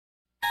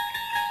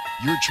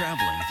You're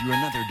traveling through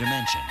another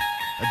dimension.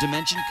 A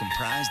dimension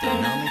comprised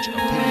of knowledge,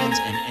 opinions,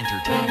 and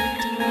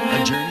entertainment.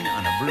 A journey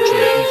on a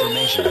virtual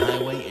information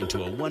highway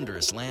into a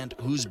wondrous land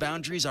whose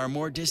boundaries are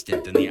more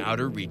distant than the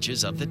outer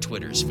reaches of the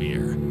Twitter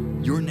sphere.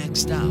 Your next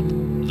stop,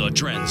 the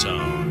Trend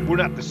Zone. We're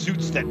not the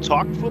suits that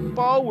talk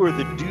football, we're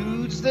the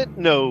dudes that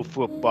know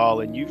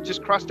football. And you've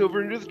just crossed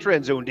over into the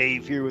Trend Zone.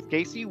 Dave here with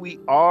Casey. We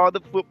are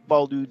the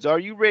football dudes. Are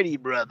you ready,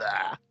 brother?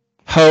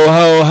 Ho,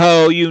 ho,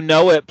 ho, you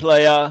know it,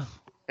 playa.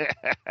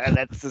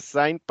 That's the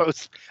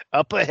signpost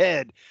up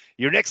ahead.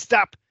 Your next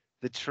stop,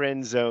 the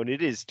Trend Zone.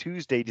 It is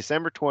Tuesday,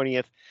 December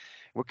 20th.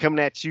 We're coming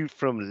at you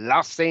from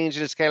Los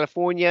Angeles,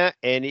 California,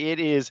 and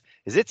it is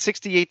it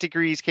 68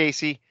 degrees,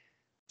 Casey?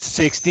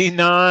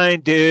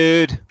 69,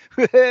 dude.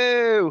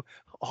 Woohoo!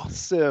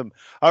 Awesome.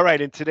 All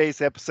right, in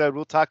today's episode,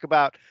 we'll talk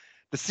about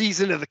the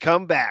season of the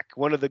comeback,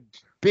 one of the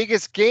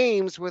biggest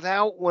games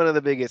without one of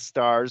the biggest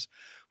stars,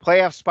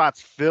 playoff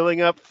spots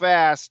filling up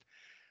fast,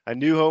 a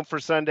new home for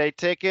Sunday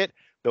ticket,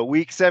 the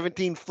Week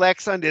 17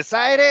 flex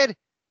undecided,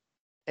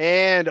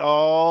 and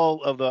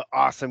all of the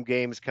awesome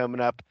games coming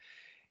up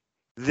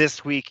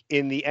this week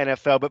in the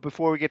NFL. But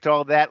before we get to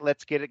all that,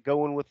 let's get it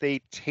going with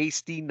a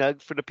tasty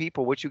nug for the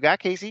people. What you got,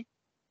 Casey?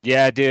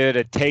 Yeah, dude,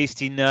 a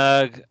tasty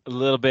nug, a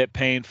little bit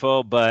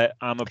painful, but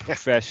I'm a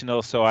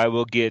professional, so I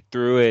will get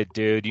through it,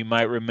 dude. You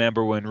might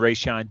remember when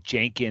Rayshawn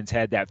Jenkins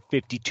had that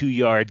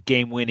 52-yard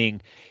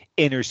game-winning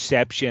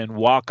interception,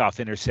 walk-off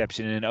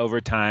interception in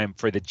overtime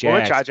for the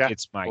Jags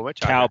against my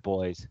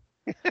Cowboys.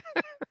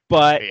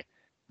 But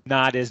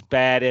not as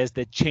bad as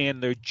the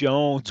Chandler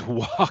Jones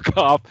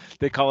walk-off.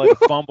 They call it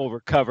a fumble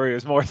recovery. It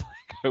was more like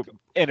an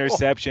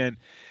interception.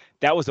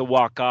 That was a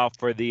walk-off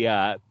for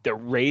the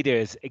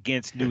Raiders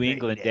against New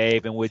England,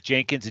 Dave. And with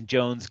Jenkins and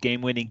Jones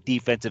game-winning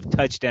defensive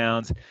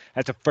touchdowns,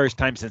 that's the first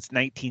time since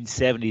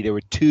 1970 there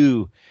were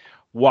two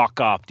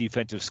walk-off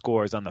defensive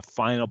scores on the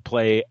final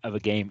play of a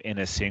game in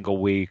a single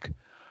week.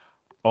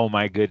 Oh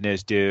my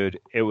goodness, dude!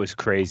 It was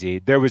crazy.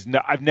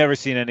 I've never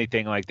seen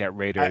anything like that.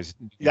 Raiders,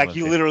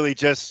 you literally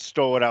just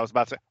stole what I was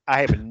about to say.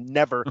 I have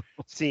never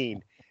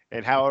seen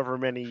in however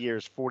many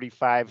years,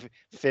 45,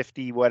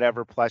 50,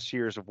 whatever plus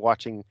years of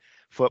watching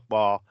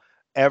football,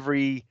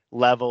 every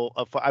level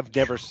of I've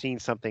never seen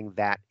something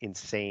that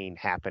insane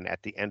happen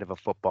at the end of a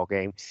football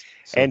game,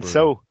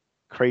 so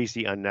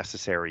crazy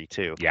unnecessary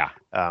too. Yeah.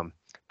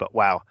 But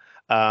wow.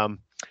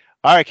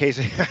 All right,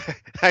 Casey,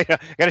 I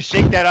got to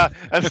shake that up.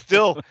 I'm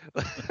still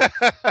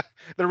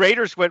the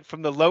Raiders went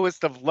from the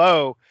lowest of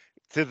low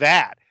to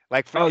that,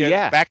 like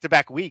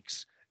back-to-back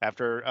weeks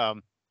after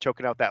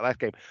choking out that last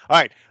game. All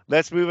right,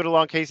 let's move it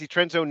along, Casey.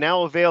 Trend Zone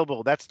now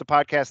available. That's the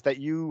podcast that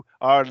you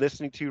are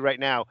listening to right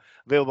now,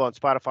 available on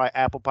Spotify,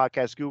 Apple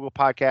Podcasts, Google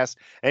Podcasts,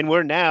 and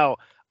we're now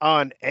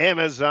on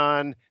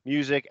Amazon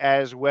Music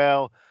as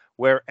well.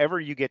 Wherever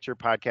you get your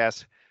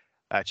podcasts,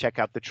 check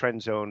out the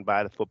Trend Zone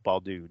by the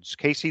Football Dudes.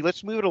 Casey,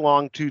 let's move it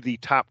along to the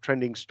top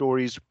trending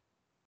stories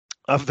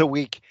of the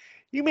week.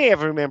 You may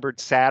have remembered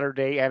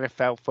Saturday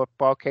NFL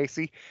football,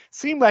 Casey.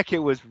 Seemed like it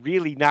was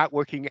really not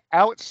working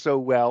out so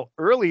well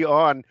early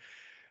on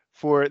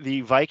for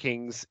the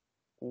Vikings.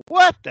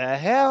 What the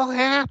hell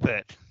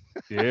happened?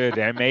 Dude,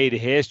 they made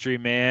history,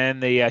 man.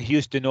 The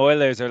Houston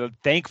Oilers are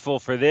thankful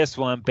for this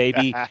one,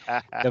 baby.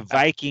 The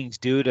Vikings,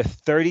 dude, a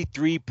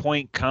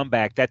 33-point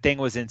comeback. That thing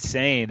was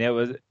insane.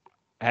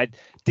 Didn't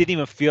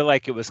even feel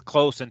like it was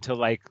close until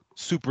like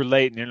super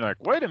late, and you're like,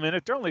 wait a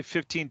minute, they're only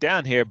 15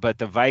 down here, but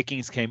the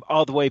Vikings came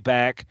all the way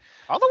back,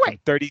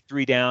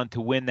 33 down to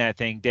win that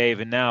thing,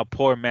 Dave. And now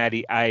poor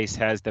Matty Ice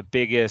has the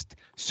biggest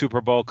Super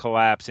Bowl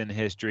collapse in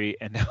history,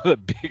 and now the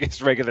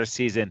biggest regular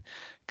season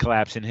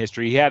collapse in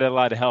history. He had a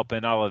lot of help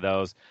in all of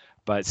those,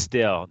 but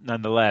still,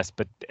 nonetheless.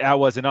 But that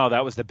wasn't all.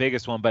 That was the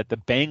biggest one. But the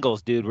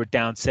Bengals, dude, were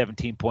down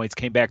 17 points,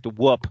 came back to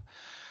whoop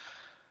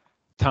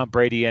Tom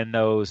Brady and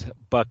those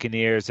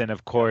Buccaneers. And,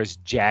 of course,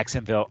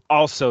 Jacksonville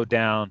also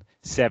down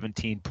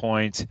 17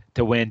 points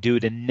to win,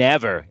 dude. And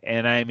never,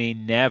 and I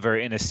mean never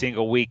in a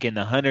single week in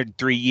the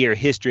 103-year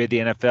history of the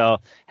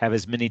NFL have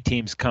as many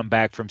teams come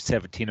back from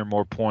 17 or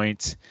more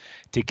points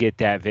to get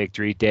that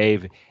victory,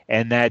 Dave.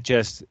 And that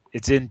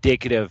it's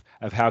indicative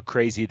of how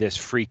crazy this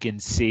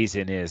freaking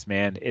season is,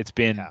 man. It's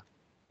been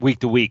week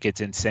to week.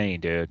 It's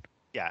insane, dude.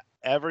 Yeah,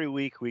 every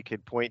week we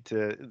could point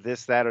to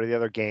this, that, or the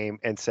other game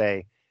and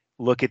say,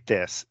 look at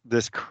this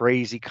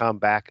crazy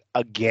comeback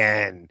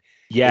again.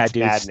 Yeah, it's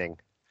dude. Maddening.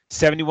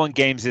 71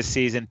 games this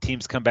season.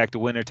 Teams come back to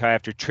win or tie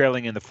after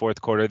trailing in the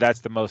fourth quarter. That's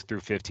the most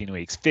through 15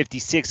 weeks.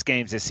 56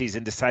 games this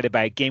season decided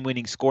by a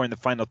game-winning score in the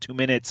final 2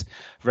 minutes of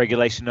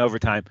regulation and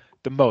overtime.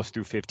 The most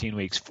through 15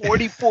 weeks.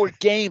 44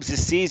 games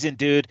this season,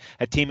 dude.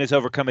 A team has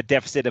overcome a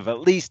deficit of at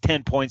least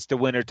 10 points to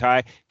win or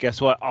tie.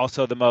 Guess what?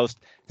 Also the most.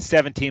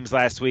 7 teams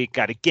last week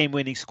got a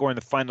game-winning score in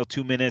the final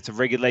 2 minutes of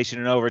regulation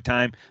and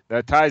overtime.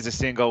 That ties a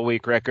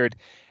single-week record.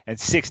 And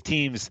 6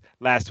 teams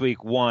last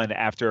week won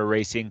after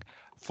erasing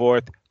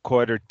fourth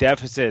quarter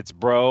deficits,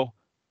 bro.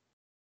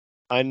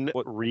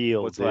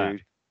 Unreal, what's dude.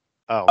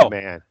 That? Oh,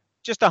 man.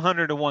 just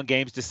 101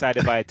 games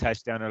decided by a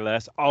touchdown or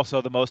less.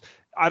 Also the most.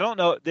 I don't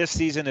know. This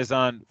season is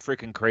on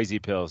freaking crazy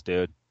pills,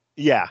 dude.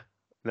 Yeah,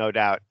 no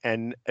doubt.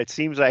 And it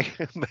seems like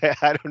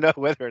I don't know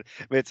whether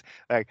it's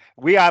like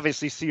we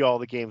obviously see all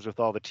the games with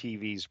all the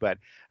TVs, but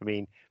I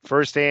mean,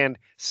 firsthand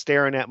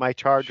staring at my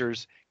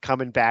Chargers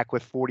coming back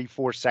with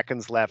 44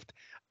 seconds left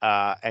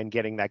and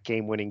getting that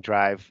game-winning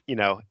drive,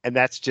 and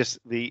that's just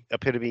the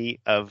epitome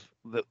of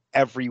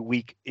every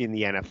week in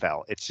the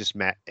NFL. It's just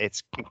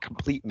it's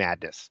complete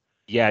madness.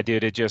 Yeah,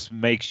 dude, it just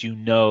makes you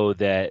know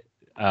that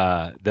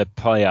the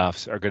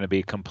playoffs are going to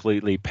be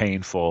completely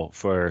painful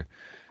for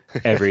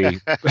every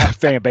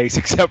fan base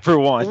except for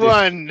one.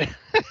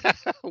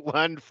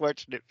 One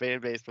fortunate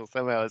fan base will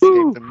somehow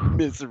escape the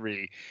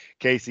misery.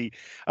 Casey.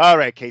 All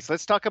right, Casey,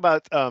 let's talk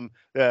about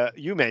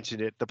you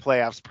mentioned it, the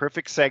playoffs.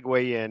 Perfect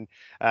segue in.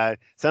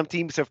 Some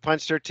teams have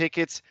punched their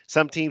tickets,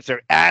 some teams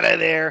are out of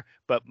there,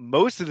 but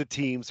most of the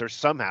teams are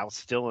somehow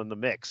still in the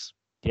mix.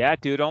 Yeah,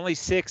 dude, only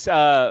 6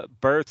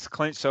 berths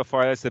clinched so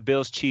far. That's the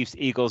Bills, Chiefs,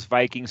 Eagles,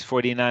 Vikings,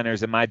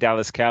 49ers, and my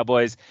Dallas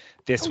Cowboys.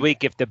 This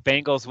week, if the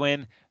Bengals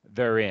win,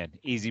 they're in.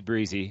 Easy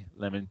breezy,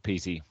 lemon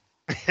peasy.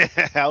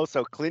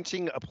 Also,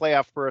 clinching a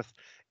playoff berth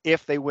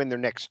if they win their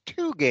next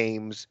 2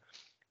 games.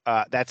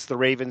 That's the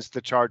Ravens,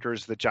 the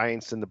Chargers, the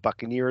Giants, and the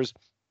Buccaneers.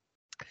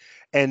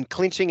 And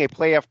clinching a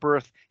playoff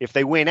berth if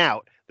they win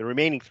out the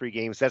remaining 3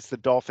 games. That's the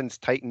Dolphins,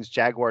 Titans,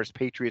 Jaguars,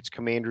 Patriots,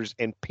 Commanders,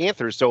 and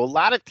Panthers. So a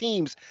lot of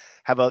teams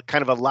have a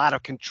kind of a lot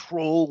of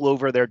control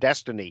over their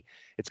destiny.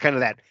 It's kind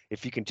of that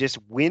if you can just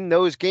win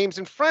those games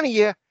in front of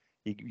you,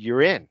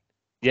 you're in.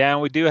 Yeah,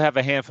 and we do have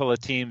a handful of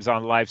teams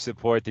on life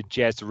support: the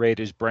Jets,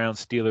 Raiders,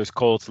 Browns, Steelers,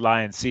 Colts,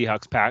 Lions,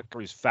 Seahawks,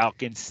 Packers,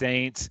 Falcons,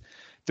 Saints.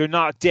 They're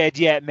not dead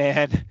yet,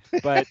 man,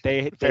 but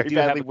they do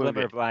have a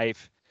glimmer of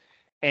life.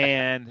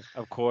 And,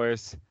 of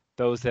course,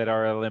 those that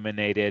are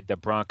eliminated, the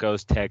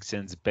Broncos,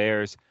 Texans,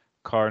 Bears,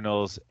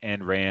 Cardinals,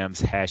 and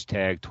Rams,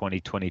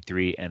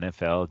 #2023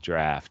 NFL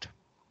Draft.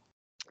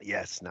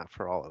 Yes, not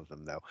for all of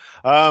them,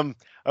 though.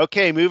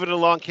 Okay, moving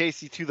along,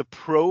 Casey, to the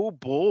Pro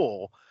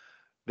Bowl.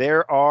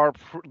 There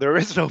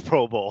is no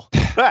Pro Bowl,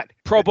 but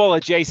Pro Bowl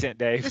adjacent,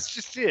 Dave. It's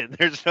just in.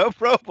 There's no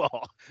Pro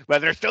Bowl,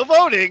 but they're still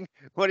voting.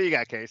 What do you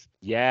got, Case?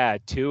 Yeah,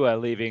 Tua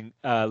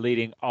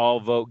leading all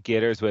vote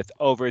getters with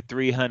over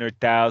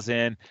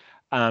 300,000.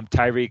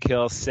 Tyreek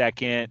Hill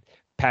second,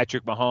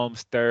 Patrick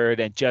Mahomes third,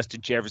 and Justin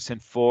Jefferson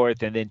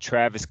fourth, and then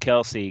Travis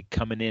Kelce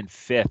coming in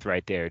fifth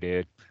right there,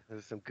 dude.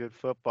 There's some good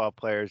football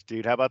players,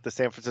 dude. How about the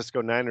San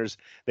Francisco Niners?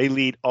 They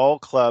lead all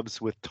clubs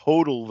with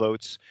total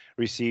votes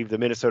received. The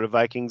Minnesota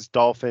Vikings,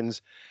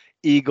 Dolphins,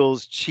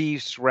 Eagles,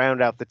 Chiefs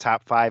round out the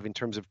top 5 in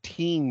terms of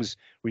teams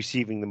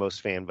receiving the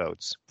most fan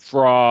votes.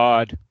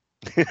 Fraud.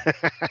 All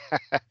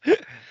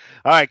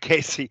right,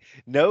 Casey.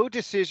 No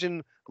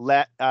decision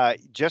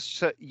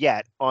just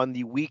yet on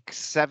the Week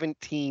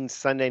 17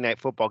 Sunday Night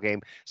Football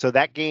game. So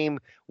that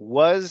game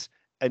was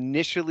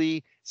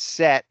initially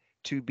set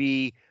to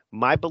be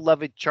my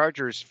beloved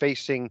Chargers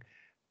facing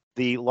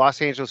the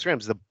Los Angeles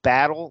Rams, the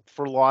battle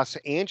for Los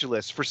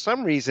Angeles. For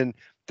some reason,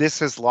 this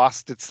has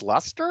lost its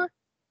luster.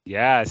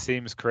 Yeah, it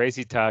seems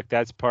crazy talk.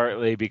 That's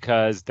partly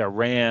because the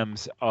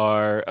Rams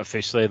are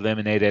officially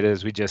eliminated,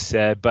 as we just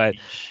said. But,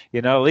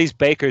 at least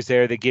Baker's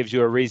there. That gives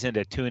you a reason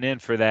to tune in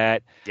for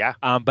that. Yeah.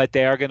 But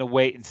they are going to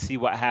wait and see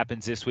what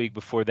happens this week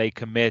before they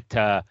commit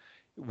to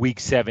Week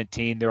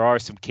 17. There are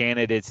some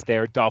candidates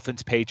there.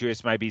 Dolphins,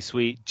 Patriots might be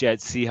sweet.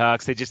 Jets,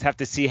 Seahawks. They just have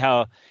to see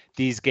how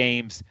these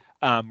games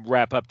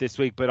wrap up this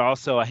week, but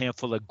also a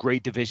handful of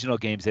great divisional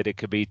games that it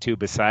could be too,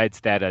 besides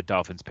that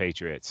Dolphins,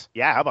 Patriots.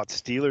 Yeah, how about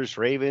Steelers,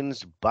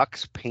 Ravens,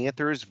 Bucks,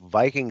 Panthers,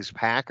 Vikings,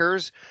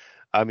 Packers?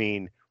 I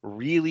mean,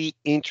 really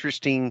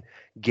interesting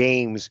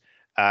games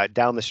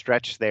down the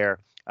stretch there.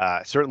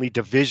 Certainly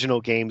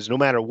divisional games, no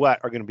matter what,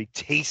 are going to be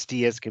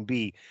tasty as can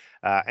be.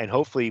 And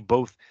hopefully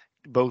both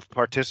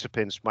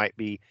participants might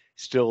be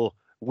still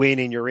win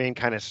and you're in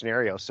kind of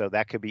scenario. So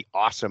that could be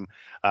awesome.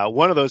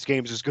 One of those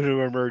games is going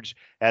to emerge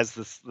as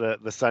the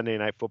Sunday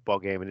Night Football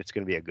game, and it's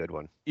going to be a good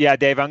one. Yeah,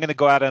 Dave, I'm going to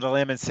go out on a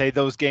limb and say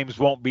those games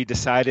won't be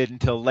decided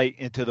until late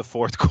into the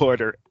fourth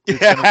quarter. It's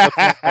going to look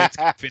like it's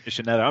going to finish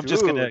another. I'm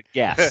just going to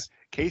guess.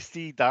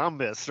 Casey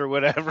Dombas or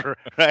whatever,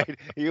 right?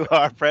 You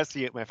are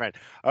prescient, my friend.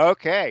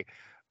 Okay.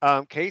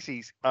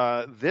 Casey,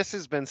 this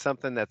has been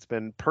something that's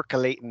been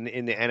percolating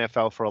in the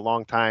NFL for a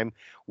long time.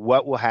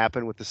 What will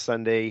happen with the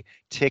Sunday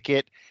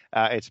ticket?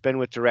 It's been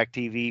with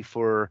DirecTV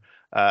for,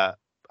 I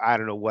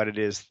don't know what it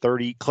is,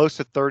 close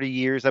to 30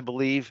 years, I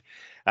believe.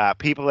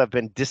 People have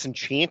been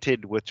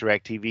disenchanted with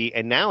DirecTV,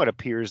 and now it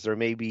appears there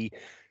may be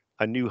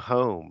a new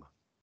home.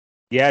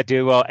 Yeah,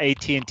 dude. Well,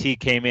 AT&T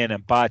came in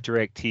and bought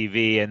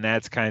DirecTV, and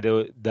that's kind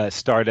of the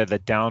start of the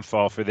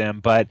downfall for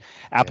them. But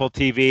Apple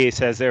TV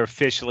says they're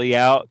officially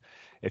out.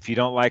 If you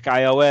don't like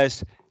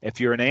iOS, if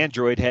you're an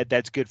Android head,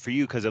 that's good for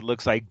you because it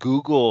looks like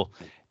Google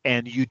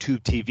and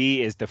YouTube TV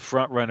is the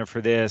front runner for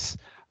this.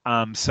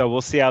 So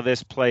we'll see how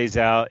this plays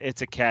out.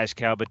 It's a cash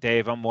cow, but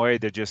Dave, I'm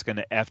worried they're just going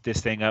to F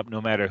this thing up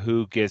no matter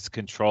who gets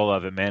control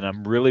of it, man.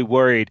 I'm really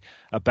worried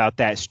about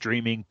that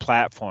streaming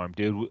platform,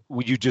 dude.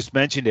 You just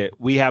mentioned it.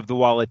 We have the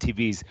wall of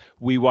TVs.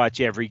 We watch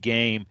every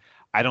game.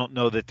 I don't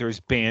know that there's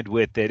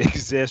bandwidth that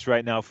exists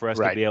right now for us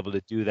to be able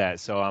to do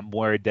that. So I'm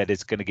worried that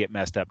it's going to get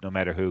messed up no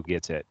matter who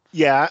gets it.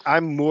 Yeah,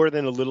 I'm more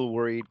than a little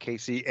worried,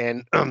 Casey.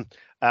 And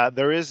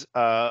there is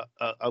a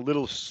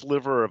little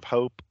sliver of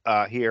hope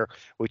here,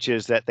 which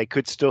is that they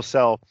could still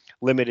sell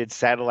limited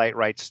satellite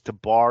rights to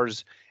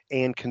bars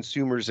and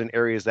consumers in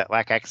areas that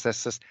lack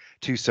access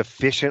to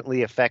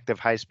sufficiently effective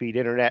high-speed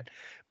internet.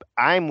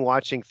 I'm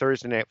watching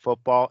Thursday Night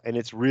Football, and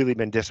it's really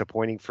been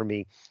disappointing for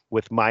me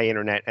with my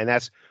internet. And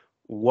that's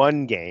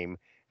one game,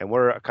 and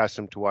we're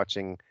accustomed to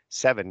watching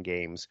 7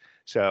 games.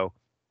 So,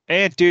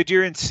 and dude,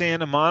 you're in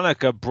Santa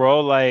Monica, bro,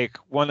 like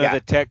one of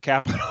the tech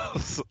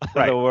capitals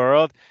of the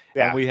world.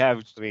 Yeah. And we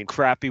have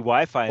crappy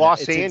Wi-Fi.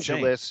 Los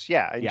Angeles,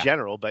 insane. In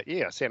general, but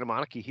Santa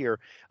Monica here,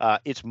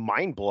 it's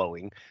mind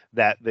blowing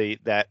that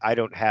I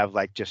don't have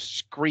like just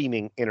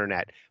screaming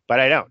internet, but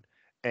I don't,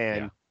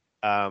 and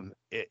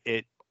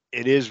it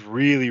is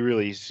really,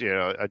 really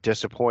a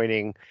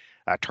disappointing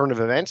turn of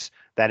events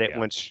that it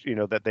went,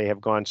 that they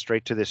have gone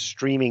straight to this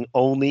streaming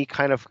only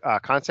kind of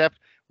concept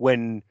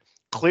when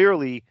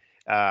clearly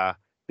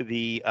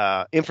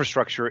the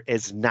infrastructure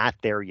is not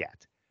there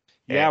yet.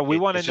 Yeah, we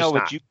want to know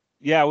what you.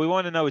 Yeah, we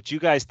want to know what you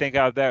guys think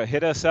out there.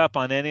 Hit us up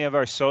on any of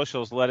our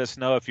socials. Let us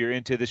know if you're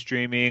into the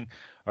streaming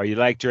or you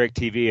like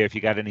DirecTV, or if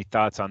you got any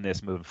thoughts on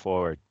this moving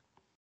forward.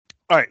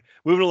 All right,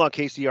 moving along,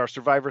 Casey, our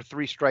Survivor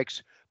 3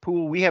 Strikes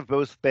pool. We have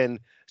both been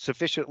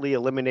sufficiently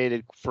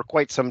eliminated for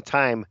quite some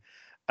time,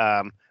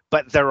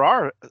 but there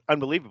are,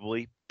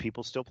 unbelievably,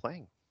 people still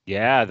playing.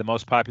 Yeah, the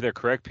most popular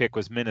correct pick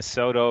was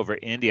Minnesota over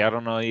Indy. I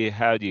don't know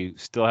how you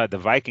still had the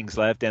Vikings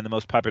left, and the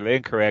most popular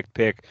incorrect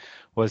pick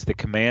was the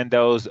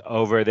Commandos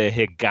over the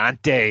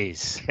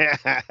Gigantes.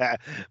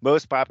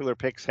 Most popular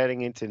picks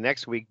heading into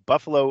next week,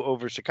 Buffalo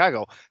over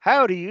Chicago.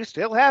 How do you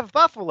still have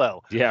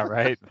Buffalo? Yeah,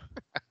 right.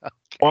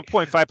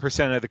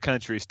 1.5% of the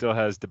country still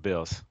has the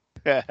Bills.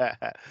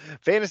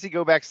 Fantasy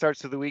Go Back starts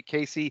to the week,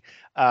 Casey,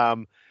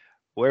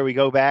 where we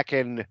go back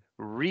and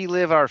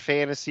relive our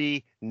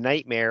fantasy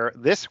nightmare.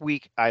 This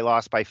week, I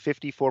lost by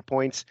 54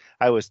 points.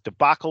 I was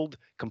debacled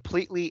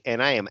completely,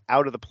 and I am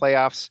out of the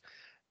playoffs.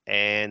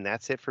 And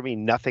that's it for me.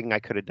 Nothing I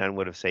could have done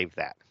would have saved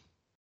that.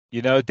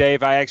 You know,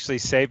 Dave, I actually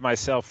saved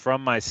myself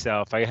from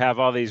myself. I have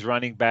all these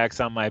running backs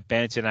on my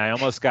bench, and I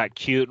almost got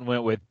cute and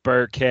went with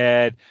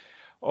Burkhead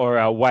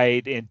or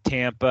White in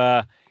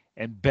Tampa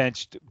and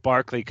benched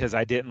Barkley because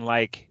I didn't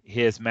like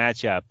his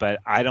matchup. But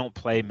I don't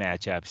play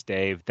matchups,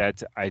 Dave.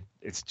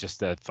 It's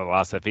just a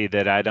philosophy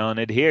that I don't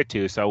adhere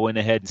to. So I went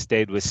ahead and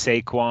stayed with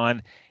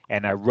Saquon,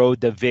 and I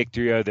rode the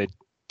victory of the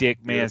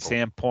Dick Man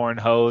Sam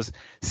Pornhose,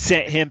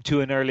 sent him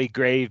to an early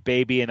grave,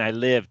 baby, and I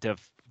lived to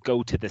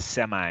go to the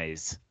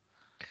semis.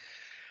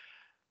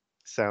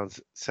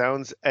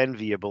 Sounds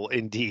enviable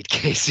indeed,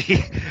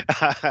 Casey.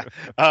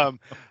 All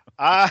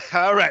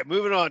right,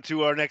 moving on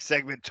to our next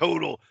segment,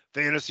 Total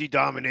Fantasy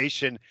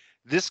Domination.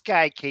 This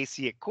guy,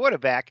 Casey, at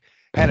quarterback,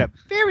 had a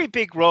very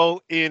big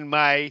role in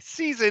my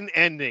season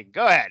ending.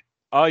 Go ahead.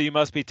 Oh, you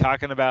must be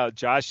talking about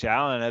Josh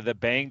Allen of the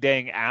Bang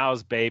Dang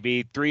Owls,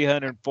 baby.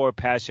 304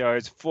 pass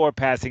yards, 4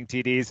 passing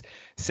TDs,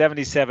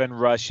 77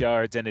 rush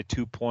yards, and a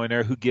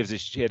 2-pointer. Who gives a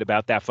shit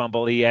about that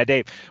fumble he had,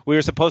 Dave? We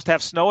were supposed to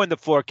have snow in the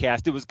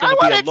forecast. It was going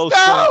to be a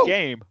low-scoring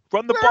game.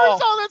 Run the ball.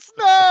 Where's all that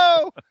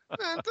snow?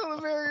 Until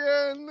the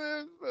very end,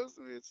 there's supposed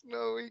to be a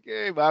snowy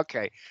game.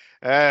 Okay.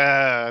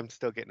 I'm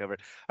still getting over it.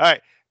 All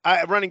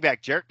right. Running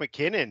back, Jerick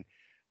McKinnon.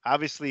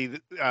 Obviously,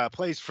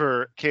 plays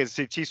for Kansas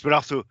City Chiefs, but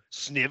also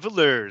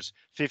Snivelers,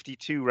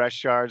 52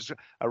 rush yards,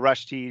 a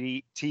rush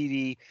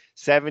TD,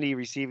 70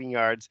 receiving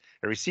yards,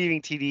 a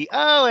receiving TD,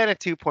 and a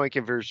 2-point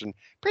conversion.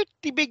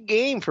 Pretty big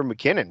game for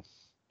McKinnon.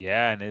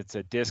 Yeah, and it's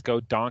a Disco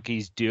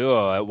Donkeys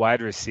duo at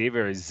wide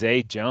receiver.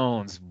 Zay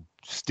Jones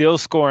still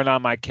scoring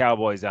on my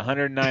Cowboys,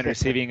 109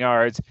 receiving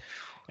yards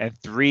and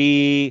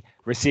 3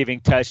 receiving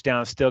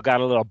touchdowns. Still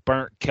got a little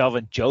burnt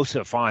Kelvin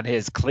Joseph on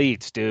his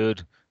cleats,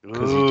 dude,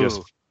 because he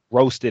just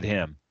roasted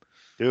him.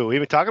 Dude, we've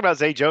been talking about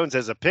Zay Jones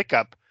as a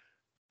pickup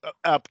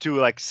up to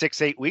like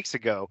 6-8 weeks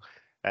ago.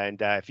 And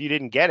if you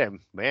didn't get him,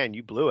 man,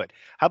 you blew it.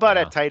 How about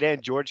at tight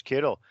end, George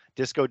Kittle,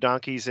 Disco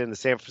Donkeys in the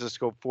San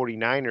Francisco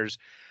 49ers?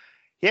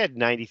 He had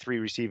 93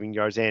 receiving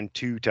yards and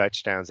 2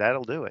 touchdowns.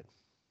 That'll do it.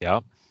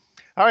 Yep.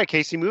 All right,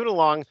 Casey, moving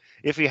along.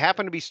 If you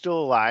happen to be still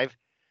alive,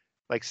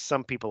 like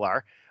some people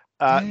are,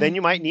 then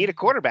you might need a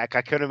quarterback.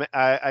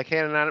 I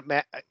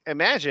cannot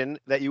imagine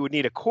that you would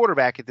need a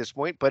quarterback at this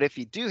point. But if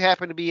you do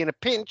happen to be in a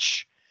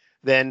pinch,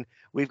 then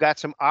we've got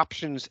some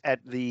options at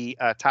the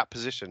top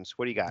positions.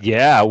 What do you got?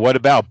 Yeah, what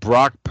about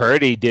Brock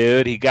Purdy,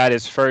 dude? He got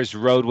his first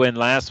road win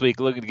last week,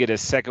 looking to get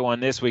his second one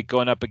this week,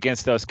 going up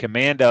against those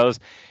Commandos.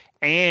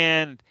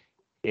 And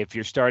if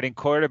your starting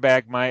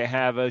quarterback might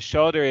have a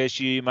shoulder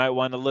issue, you might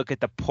want to look at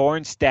the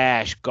porn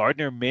stash,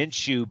 Gardner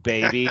Minshew,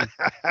 baby,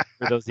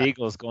 for those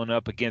Eagles going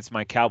up against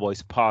my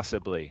Cowboys,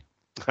 possibly.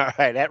 All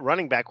right, at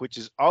running back, which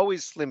is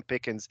always slim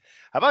pickings.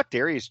 How about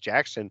Darius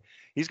Jackson?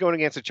 He's going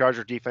against a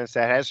Charger defense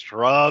that has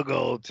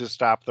struggled to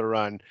stop the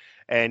run,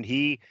 and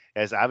he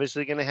is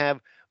obviously going to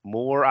have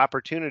more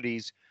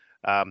opportunities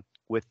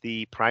with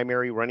the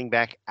primary running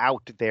back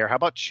out there. How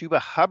about Chuba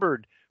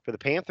Hubbard for the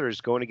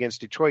Panthers going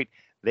against Detroit?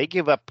 They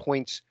give up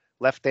points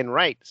left and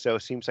right, so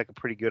it seems like a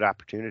pretty good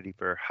opportunity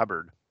for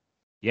Hubbard.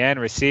 Yeah, and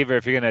receiver,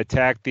 if you're going to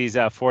attack these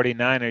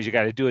 49ers, you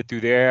got to do it through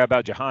the air. How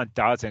about Jahan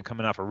Dotson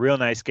coming off a real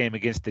nice game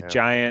against the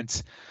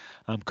Giants?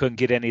 Couldn't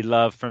get any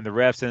love from the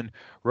refs. And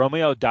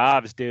Romeo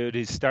Doubs, dude,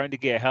 he's starting to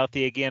get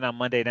healthy again on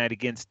Monday night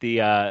against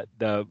the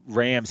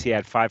Rams. He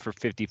had 5 for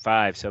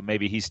 55, so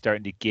maybe he's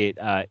starting to get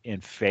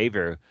in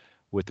favor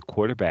with the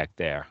quarterback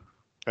there.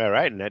 All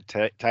right, and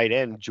that tight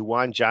end,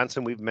 Juwan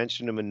Johnson, we've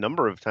mentioned him a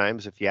number of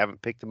times. If you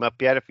haven't picked him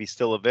up yet, if he's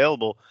still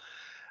available,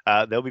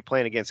 they'll be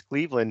playing against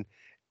Cleveland,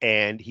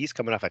 and he's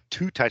coming off a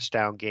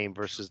 2-touchdown game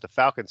versus the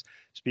Falcons.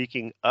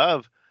 Speaking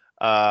of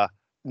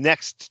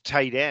next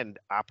tight end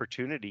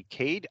opportunity,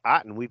 Cade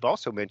Otton, we've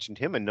also mentioned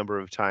him a number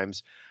of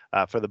times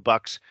for the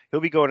Bucs.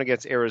 He'll be going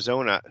against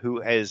Arizona, who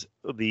is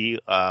the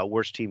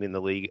worst team in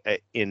the league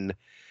in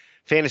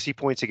fantasy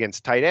points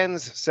against tight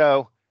ends.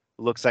 So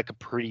looks like a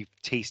pretty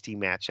tasty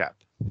matchup.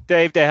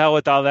 Dave, to hell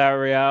with all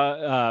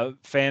that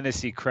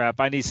fantasy crap.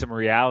 I need some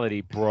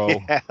reality, bro.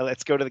 Yeah,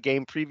 let's go to the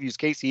game previews.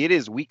 Casey, it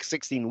is week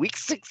 16. Week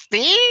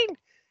 16?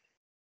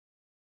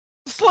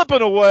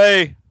 Slipping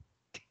away.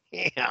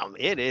 Damn,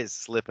 it is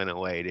slipping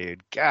away,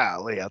 dude.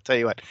 Golly, I'll tell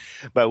you what.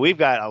 But we've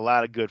got a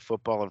lot of good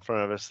football in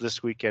front of us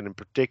this weekend in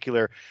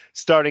particular,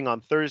 starting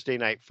on Thursday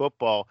Night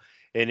Football,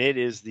 and it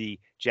is the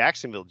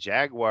Jacksonville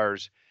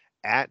Jaguars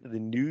at the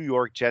New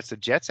York Jets. The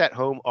Jets at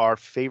home are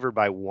favored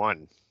by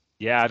 1.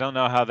 Yeah, I don't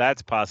know how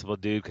that's possible,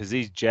 dude, because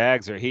these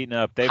Jags are heating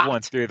up. They've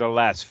won 3 of the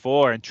last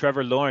 4, and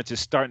Trevor Lawrence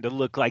is starting to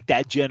look like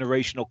that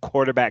generational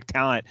quarterback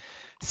talent.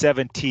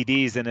 7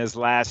 TDs in his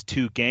last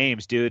 2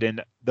 games, dude,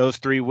 and those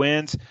 3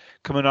 wins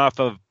coming off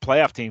of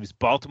playoff teams,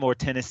 Baltimore,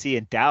 Tennessee,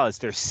 and Dallas.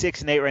 They're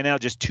 6-8 right now,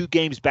 just 2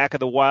 games back of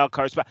the wild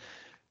card spot.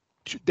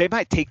 They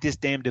might take this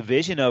damn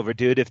division over,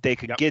 dude. If they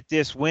could get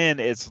this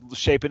win, it's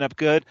shaping up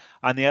good.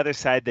 On the other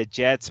side, the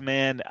Jets,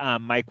 man,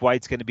 Mike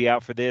White's going to be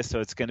out for this, so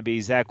it's going to be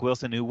Zach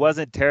Wilson, who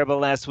wasn't terrible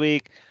last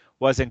week.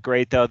 Wasn't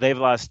great, though. They've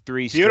lost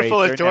 3 straight.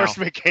 Beautiful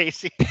endorsement,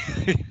 Casey.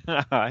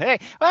 Hey,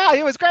 wow,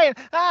 he was great.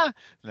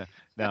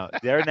 No,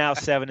 they're now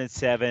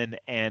 7-7,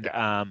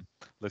 and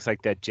looks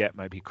like that jet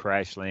might be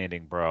crash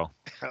landing, bro.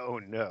 Oh,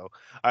 no.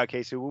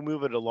 Okay, so we'll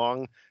move it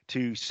along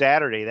to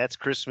Saturday. That's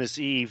Christmas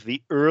Eve,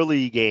 the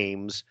early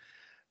games.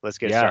 Let's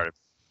get started.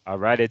 All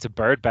right, it's a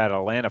bird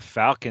battle. Atlanta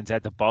Falcons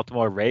at the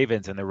Baltimore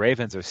Ravens, and the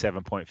Ravens are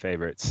 7-point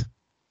favorites.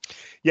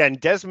 Yeah,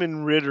 and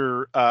Desmond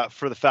Ridder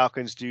for the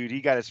Falcons, dude, he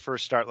got his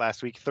first start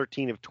last week,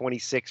 13 of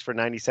 26 for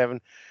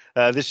 97.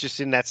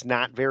 That's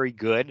not very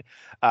good.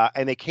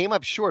 And they came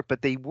up short,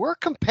 but they were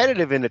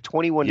competitive in a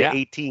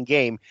 21-18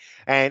 game.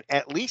 And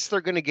at least they're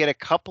going to get a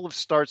couple of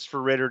starts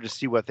for Ridder to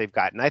see what they've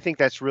got. And I think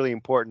that's really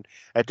important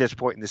at this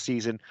point in the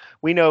season.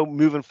 We know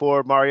moving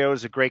forward, Mario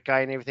is a great guy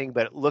and everything,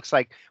 but it looks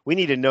like we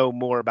need to know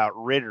more about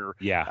Ridder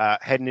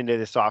heading into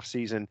this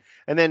offseason.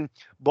 And then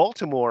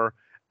Baltimore,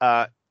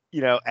 at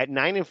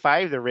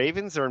 9-5, the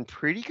Ravens are in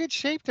pretty good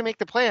shape to make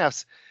the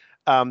playoffs.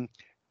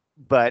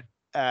 But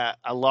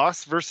a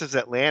loss versus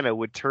Atlanta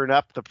would turn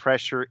up the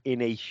pressure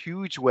in a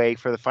huge way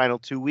for the final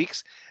 2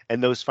 weeks.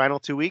 And those final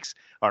 2 weeks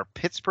are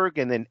Pittsburgh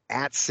and then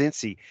at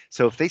Cincy.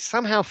 So if they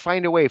somehow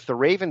find a way, if the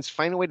Ravens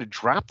find a way to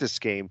drop this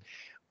game,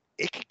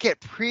 it could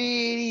get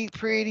pretty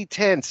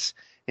tense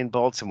in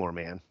Baltimore,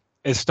 man.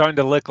 It's starting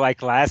to look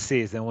like last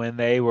season when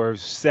they were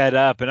set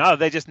up and,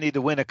 they just need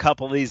to win a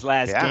couple of these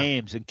last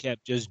games and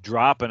kept just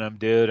dropping them,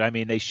 dude. I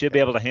mean, they should be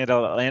able to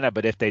handle Atlanta,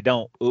 but if they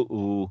don't,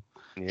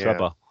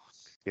 trouble.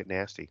 Get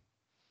nasty.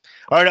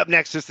 All right, up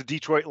next is the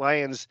Detroit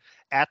Lions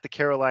at the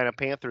Carolina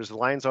Panthers. The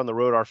Lions on the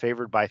road are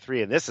favored by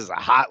 3, and this is a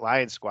hot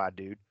Lions squad,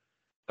 dude.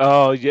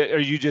 Oh, yeah. Are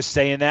you just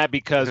saying that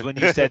because when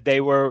you said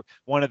they were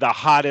one of the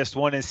hottest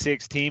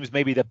 1-6 teams,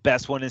 maybe the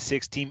best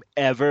 1-6 team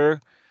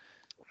ever,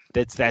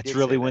 that's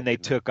really when they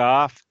took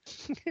off?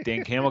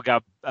 Dan Campbell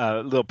got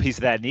a little piece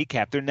of that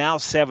kneecap. They're now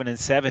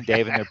 7-7,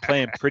 Dave, and they're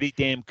playing pretty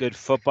damn good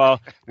football.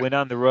 Went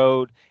on the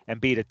road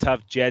and beat a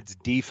tough Jets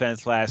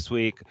defense last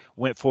week.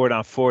 Went for it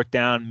on 4th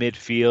down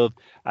midfield,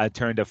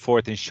 turned a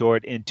 4th and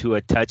short into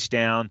a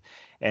touchdown.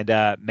 And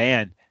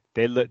man,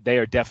 they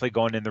are definitely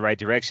going in the right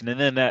direction. And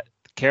then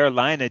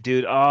Carolina,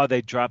 dude,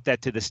 they dropped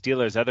that to the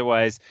Steelers.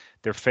 Otherwise,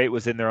 their fate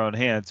was in their own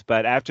hands.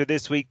 But after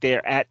this week, they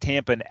are at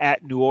Tampa and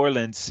at New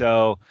Orleans.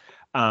 So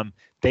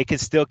they can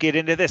still get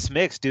into this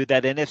mix, dude.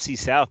 That NFC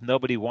South,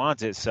 nobody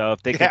wants it. So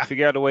if they can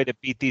figure out a way to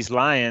beat these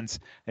Lions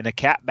in a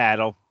cap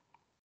battle,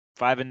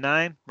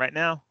 5-9 right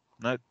now,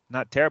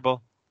 not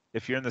terrible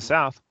if you're in the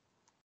South.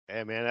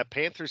 Yeah, man, that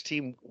Panthers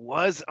team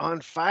was on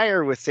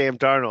fire with Sam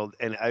Darnold,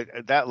 and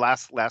that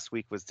last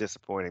week was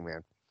disappointing,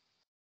 man.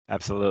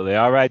 Absolutely.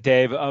 All right,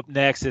 Dave. Up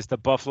next is the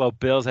Buffalo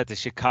Bills at the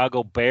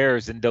Chicago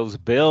Bears, and those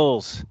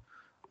Bills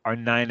are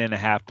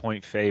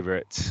 9.5-point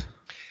favorites.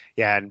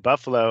 Yeah, and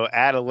Buffalo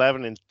at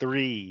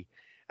 11-3.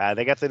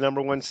 They got the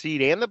number 1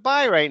 seed and the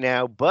bye right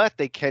now, but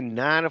they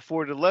cannot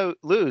afford to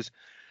lose,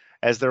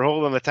 as their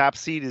hold on the top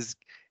seed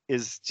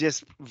is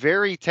just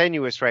very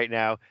tenuous right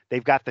now.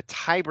 They've got the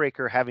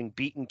tiebreaker having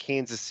beaten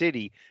Kansas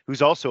City,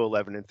 who's also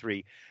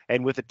 11-3,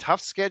 and with a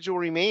tough schedule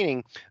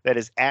remaining that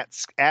is at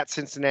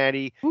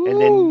Cincinnati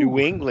and then New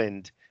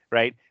England.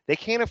 Right, they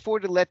can't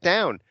afford to let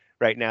down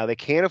right now. They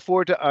can't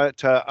afford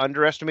to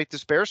underestimate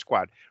this Bear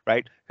squad,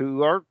 right?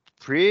 Who are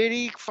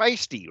pretty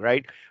feisty,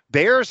 right?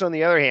 Bears, on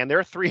the other hand,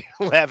 they're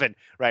 3-11,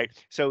 right?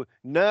 So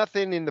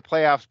nothing in the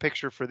playoffs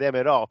picture for them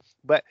at all.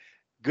 But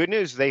good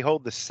news, they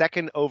hold the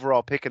second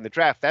overall pick in the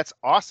draft. That's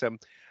awesome.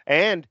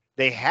 And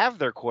they have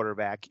their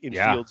quarterback in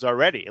Fields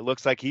already. It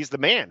looks like he's the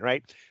man,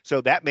 right?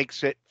 So that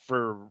makes it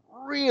for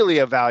really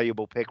a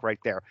valuable pick right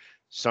there.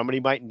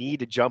 Somebody might need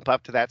to jump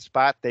up to that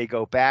spot. They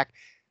go back,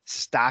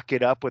 stock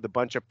it up with a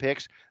bunch of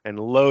picks, and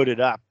load it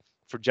up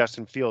for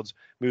Justin Fields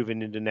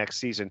moving into next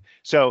season.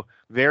 So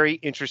very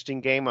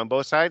interesting game on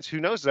both sides. Who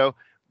knows, though?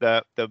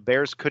 The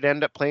Bears could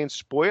end up playing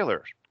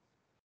spoilers.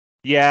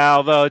 Yeah,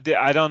 although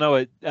I don't know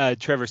what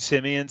Trevor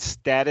Siemian's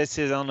status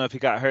is. I don't know if he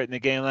got hurt in the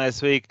game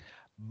last week,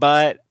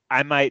 but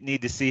I might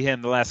need to see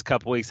him the last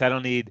couple weeks. I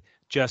don't need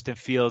Justin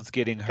Fields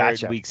getting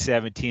hurt in week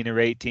 17 or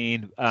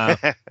 18.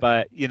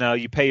 But,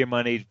 you pay your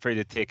money for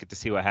the ticket to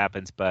see what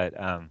happens. But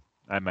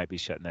I might be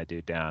shutting that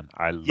dude down.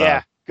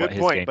 Good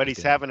point. But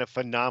he's having a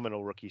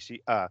phenomenal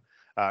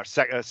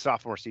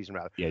sophomore season,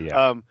 rather.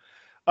 Yeah.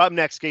 Up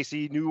next,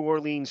 Casey, New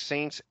Orleans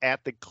Saints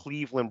at the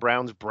Cleveland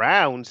Browns.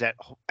 Browns at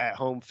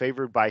home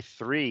favored by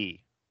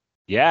 3.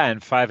 Yeah,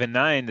 and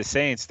 5-9, the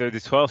Saints, they're the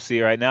 12th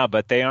seed right now,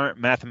 but they aren't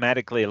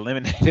mathematically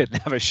eliminated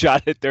and have a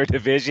shot at their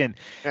division.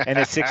 And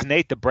at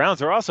 6-8, the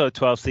Browns are also a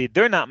 12th seed.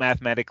 They're not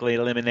mathematically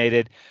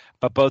eliminated,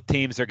 but both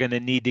teams are going to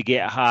need to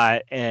get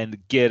hot and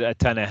get a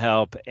ton of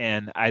help,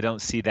 and I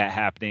don't see that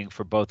happening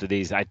for both of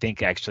these. I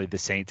think actually the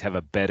Saints have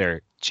a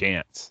better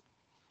chance.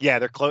 Yeah,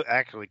 they're close.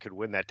 Actually, could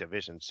win that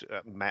division.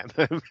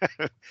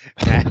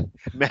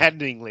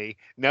 Maddeningly,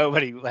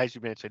 nobody, as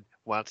you mentioned,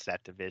 wants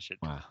that division.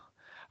 Wow.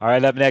 All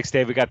right, up next,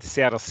 Dave, we got the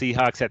Seattle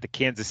Seahawks at the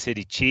Kansas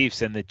City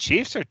Chiefs, and the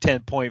Chiefs are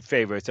 10-point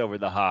favorites over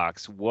the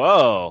Hawks.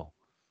 Whoa.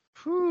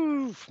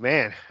 Whew,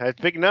 man, a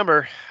big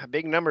number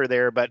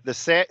there. But the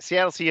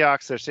Seattle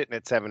Seahawks are sitting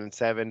at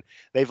 7-7.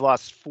 They've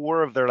lost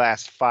 4 of their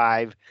last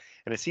 5,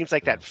 and it seems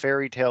like that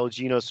fairy tale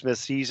Geno Smith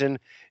season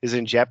is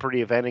in jeopardy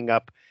of ending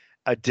up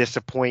a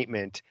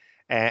disappointment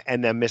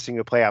and then missing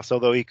the playoffs,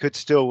 although he could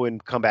still win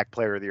comeback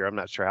player of the year. I'm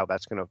not sure how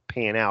that's going to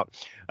pan out.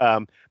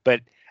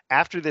 But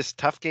after this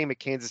tough game at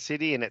Kansas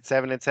City and at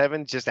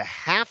 7-7, just a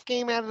half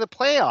game out of the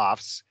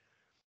playoffs,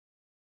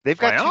 they've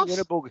got 2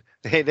 winnable.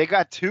 They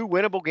got 2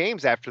 winnable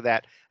games after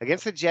that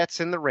against the Jets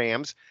and the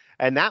Rams,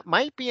 and that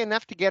might be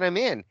enough to get them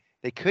in.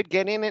 They could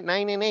get in at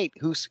 9-8.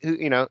 Who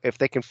if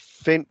they can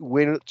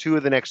win 2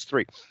 of the next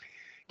 3.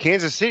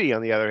 Kansas City,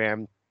 on the other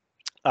hand,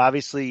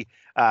 obviously,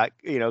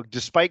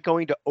 despite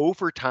going to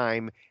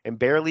overtime and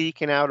barely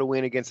eking out a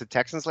win against the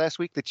Texans last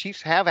week, the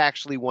Chiefs have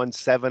actually won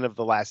 7 of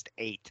the last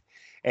 8.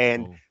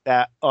 And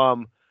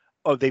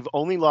they've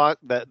only lost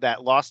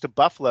that loss to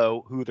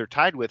Buffalo, who they're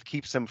tied with,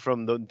 keeps them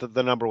from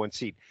the number 1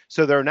 seed.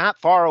 So they're not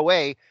far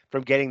away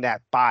from getting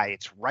that bye.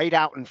 It's right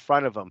out in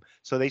front of them.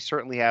 So they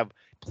certainly have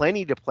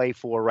plenty to play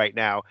for right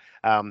now.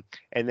 And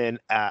then,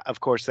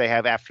 of course, they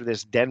have after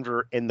this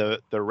Denver and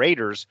the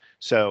Raiders.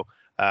 So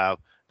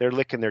they're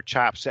licking their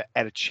chops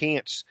at a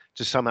chance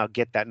to somehow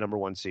get that number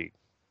 1 seed.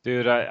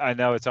 Dude, I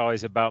know it's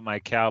always about my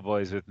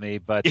Cowboys with me,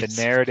 but the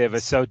narrative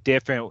is so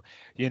different.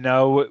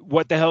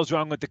 What the hell's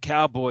wrong with the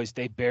Cowboys?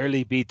 They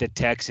barely beat the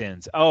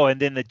Texans. Oh,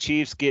 and then the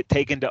Chiefs get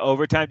taken to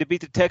overtime to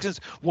beat the Texans?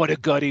 What a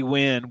gutty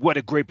win. What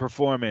a great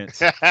performance.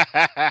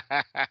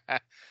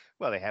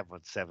 Well, they have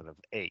won 7 of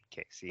 8,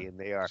 Casey, and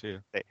they are.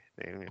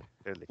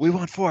 We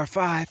won 4 or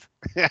 5.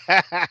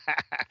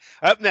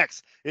 Up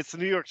next, it's the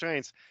New York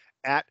Giants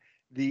at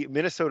the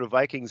Minnesota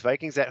Vikings.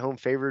 Vikings at home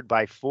favored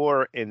by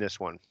 4 in this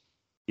one.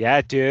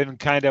 Yeah, dude, and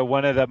kind of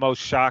one of the most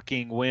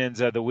shocking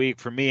wins of the week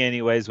for me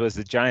anyways was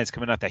the Giants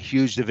coming off that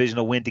huge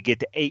divisional win to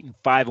get to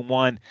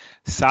 8-5-1,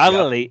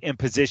 solidly in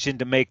position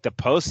to make the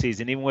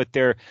postseason, even with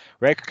their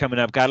record coming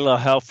up. Got a little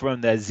help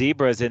from the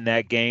Zebras in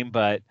that game,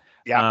 but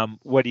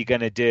what are you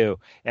going to do?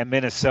 And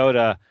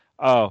Minnesota,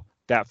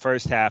 that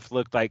first half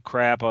looked like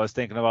crap. I was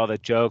thinking of all the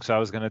jokes I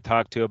was going to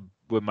talk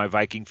with my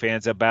Viking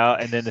fans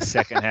about, and then the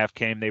second half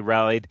came. They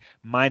rallied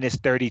minus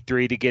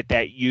 33 to get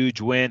that huge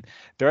win.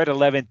 They're at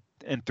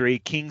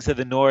 11-3, Kings of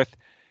the North.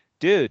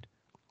 Dude,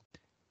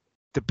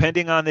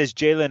 depending on this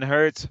Jalen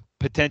Hurts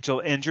potential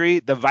injury,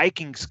 the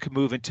Vikings could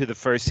move into the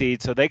first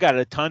seed, so they got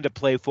a ton to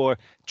play for.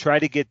 Try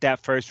to get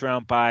that first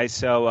round bye.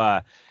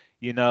 So,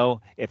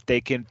 if they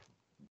can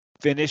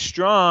finish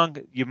strong,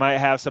 you might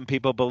have some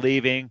people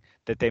believing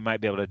that they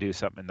might be able to do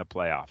something in the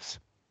playoffs.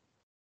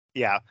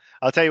 Yeah,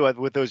 I'll tell you what,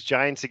 with those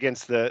Giants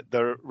against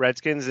the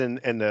Redskins and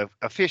the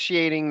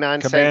officiating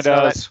nonsense.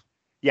 Commandos.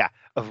 Yeah,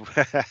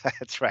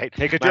 that's right.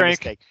 Take a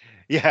drink. Mistake.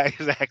 Yeah,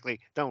 exactly.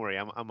 Don't worry,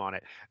 I'm on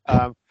it.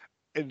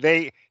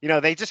 they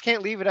just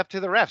can't leave it up to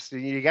the refs.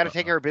 You got to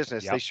take care of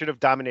business. They Yep. should have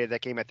dominated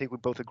that game. I think we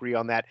both agree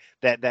on that.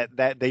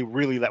 That they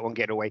really let one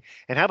get away.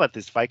 And how about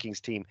this Vikings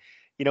team?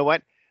 You know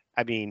what?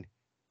 I mean,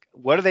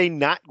 what do they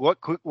not?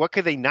 What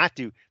could they not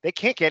do? They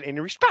can't get any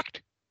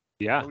respect.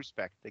 Yeah. No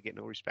respect. They get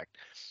no respect.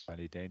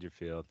 Buddy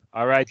Dangerfield.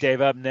 All right,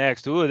 Dave, up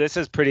next. Ooh, this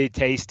is pretty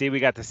tasty.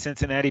 We got the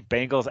Cincinnati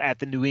Bengals at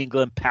the New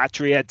England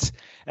Patriots,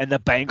 and the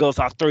Bengals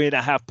are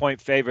 3.5-point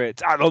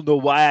favorites. I don't know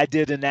why I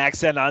did an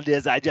accent on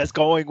this. I just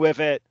going with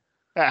it.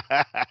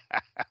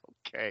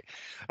 Okay.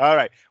 All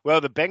right.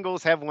 Well, the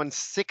Bengals have won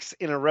 6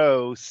 in a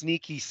row,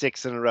 sneaky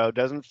 6 in a row.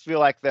 Doesn't feel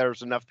like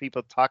there's enough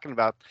people talking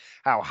about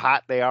how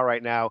hot they are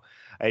right now.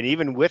 And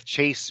even with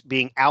Chase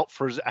being out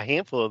for a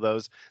handful of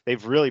those,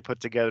 they've really put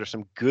together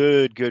some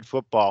good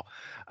football.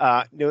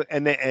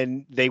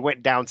 And they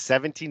went down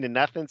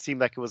 17-0.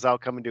 Seemed like it was all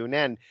coming to an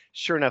end.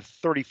 Sure enough,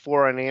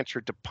 34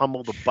 unanswered to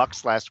pummel the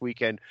Bucs last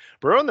weekend.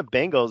 Burrow and the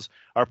Bengals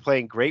are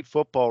playing great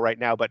football right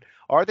now, but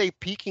are they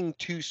peaking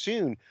too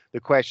soon? The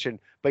question.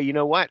 But you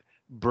know what?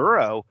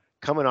 Burrow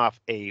coming off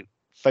a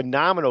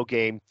phenomenal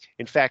game.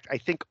 In fact, I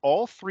think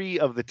all 3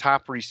 of the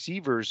top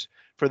receivers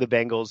for the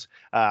Bengals,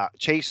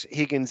 Chase,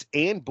 Higgins,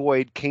 and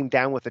Boyd, came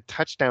down with a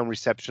touchdown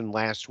reception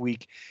last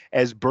week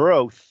as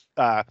Burrow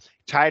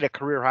tied a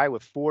career high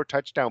with 4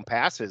 touchdown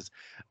passes.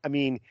 I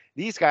mean,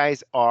 these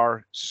guys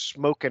are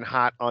smoking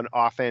hot on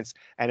offense.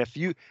 And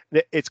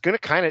it's going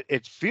to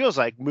it feels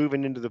like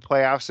moving into the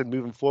playoffs and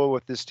moving forward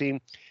with this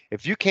team,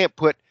 if you can't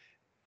put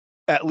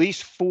at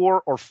least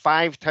 4 or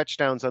 5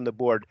 touchdowns on the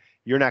board,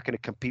 you're not going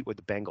to compete with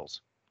the Bengals.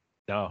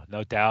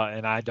 No doubt.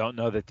 And I don't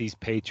know that these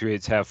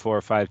Patriots have 4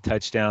 or 5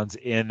 touchdowns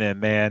in them,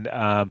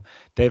 man.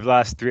 They've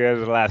lost 3 out of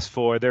the last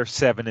 4. They're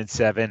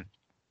 7-7.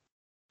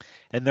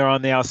 And they're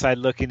on the outside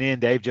looking in,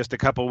 Dave. Just a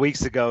couple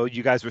weeks ago,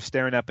 you guys were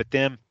staring up at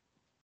them.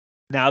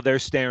 Now they're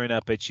staring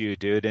up at you,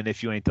 dude. And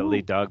if you ain't the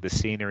lead dog, the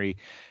scenery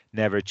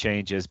never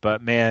changes.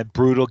 But, man,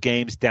 brutal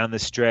games down the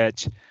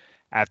stretch.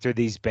 After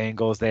these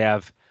Bengals, they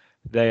have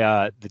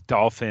the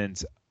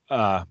Dolphins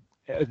and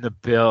the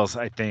Bills,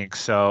 I think.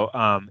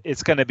 So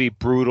it's going to be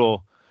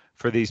brutal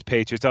for these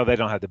Patriots. Oh, they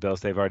don't have the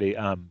Bills. They've already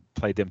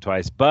played them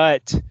twice.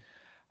 But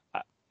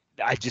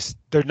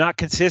they're not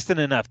consistent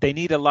enough. They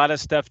need a lot of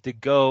stuff to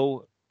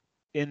go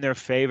in their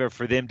favor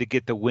for them to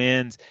get the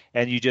wins,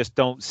 and you just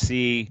don't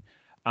see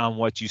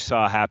what you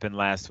saw happen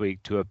last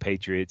week to a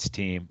Patriots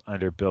team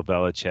under Bill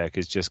Belichick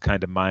is just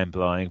kind of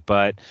mind-blowing.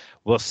 But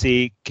we'll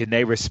see. Can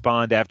they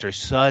respond after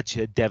such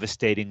a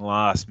devastating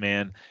loss,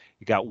 man?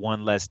 You got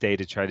one less day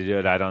to try to do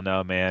it. I don't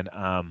know, man.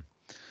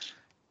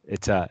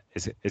 It's going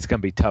to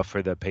be tough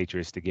for the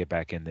Patriots to get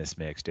back in this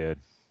mix, dude.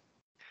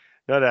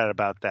 No doubt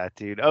about that,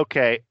 dude.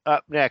 Okay,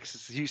 up next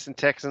is the Houston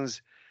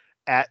Texans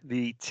at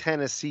the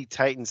Tennessee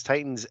Titans.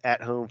 Titans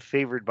at home,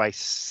 favored by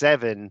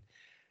 7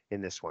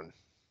 in this one.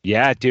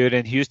 Yeah, dude,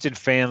 and Houston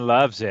fan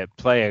loves it.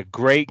 Play a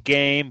great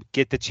game,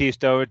 get the Chiefs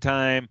to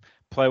overtime,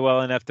 play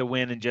well enough to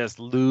win, and just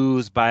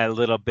lose by a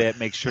little bit.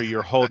 Make sure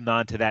you're holding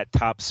on to that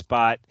top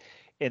spot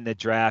in the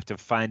draft and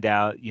find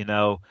out,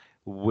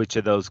 which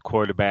of those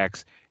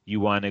quarterbacks you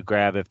want to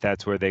grab if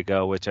that's where they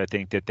go, which I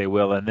think that they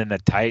will. And then the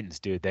Titans,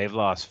 dude, they've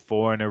lost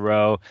 4 in a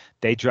row.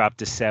 They dropped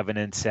to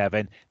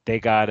 7-7. They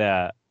got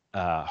a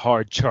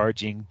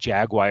hard-charging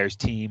Jaguars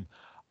team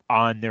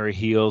on their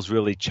heels,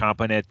 really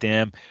chomping at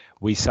them.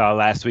 We saw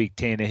last week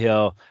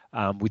Tannehill,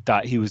 we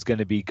thought he was going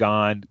to be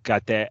gone,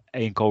 got that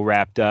ankle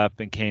wrapped up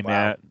and came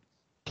out,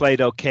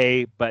 played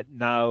okay, but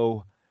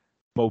no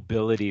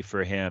mobility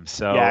for him.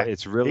 So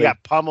it's really he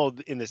got pummeled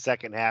in the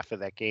second half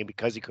of that game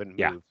because he couldn't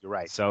move. You're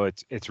right. So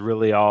it's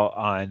really all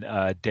on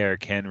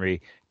Derrick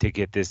Henry to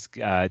get this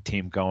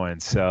team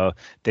going. So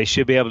they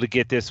should be able to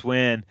get this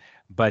win,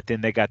 but then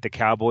they got the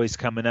Cowboys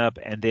coming up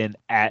and then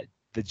at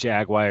the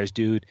Jaguars,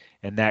 dude,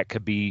 and that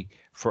could be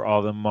for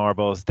all the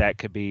marbles. That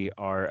could be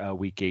our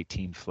Week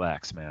 18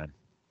 flex, man.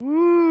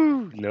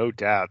 Woo, no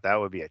doubt. That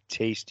would be a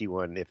tasty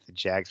one if the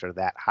Jags are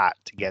that hot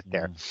to get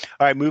there.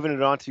 All right, moving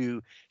it on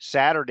to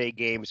Saturday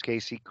games,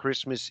 Casey.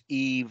 Christmas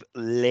Eve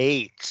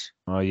late.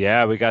 Oh,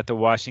 yeah, we got the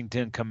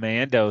Washington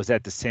Commandos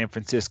at the San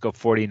Francisco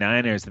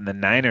 49ers, and the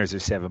Niners are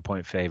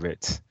 7-point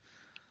favorites.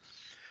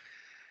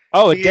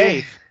 Oh,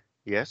 Dave.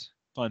 Yes?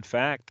 Fun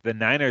fact, the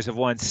Niners have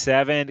won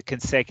 7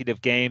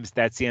 consecutive games.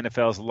 That's the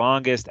NFL's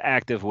longest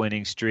active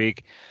winning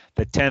streak.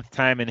 The 10th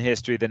time in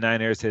history the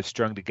Niners have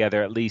strung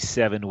together at least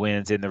 7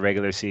 wins in the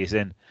regular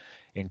season,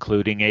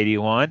 including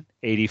 81,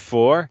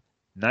 84,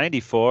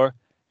 94,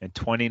 and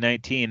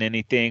 2019.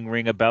 Anything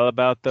ring a bell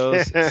about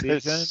those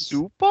seasons?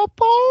 Super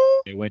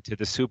Bowl? They went to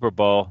the Super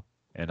Bowl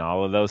in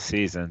all of those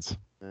seasons.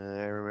 I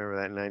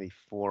remember that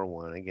 94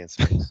 one against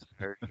the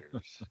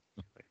Chargers.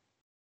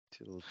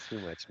 A little too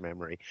much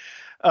memory.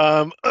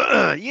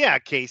 Yeah,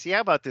 Casey,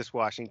 how about this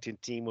Washington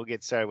team? We'll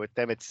get started with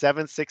them at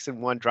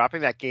 7-6-1.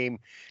 Dropping that game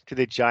to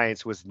the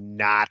Giants was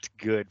not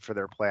good for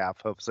their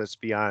playoff hopes, let's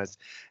be honest.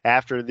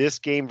 After this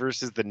game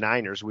versus the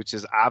Niners, which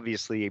is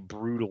obviously a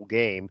brutal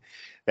game,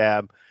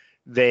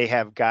 they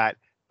have got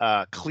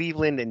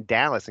Cleveland and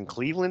Dallas, and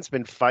Cleveland's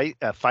been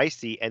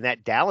feisty, and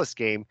that Dallas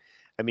game,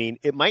 I mean,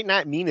 it might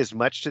not mean as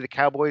much to the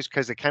Cowboys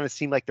because it kind of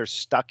seemed like they're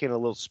stuck in a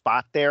little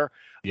spot there.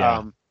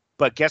 Yeah.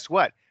 But guess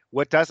what?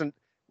 What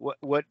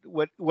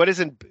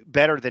isn't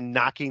better than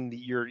knocking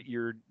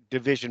your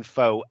division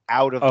foe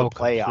out of the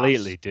playoffs?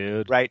 Completely,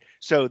 dude. Right.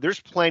 So there's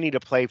plenty to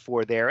play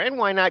for there. And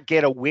why not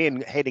get a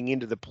win heading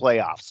into the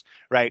playoffs?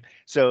 Right.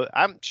 So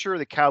I'm sure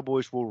the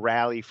Cowboys will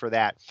rally for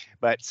that.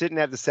 But sitting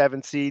at the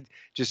 7th seed,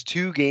 just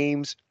 2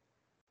 games,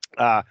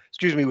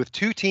 with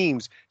 2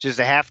 teams just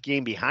a half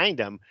game behind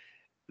them,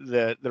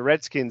 the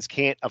Redskins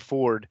can't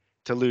afford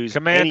to lose.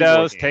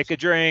 Commandos, take a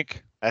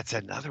drink. That's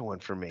another one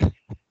for me.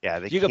 Yeah,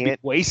 they You're gonna be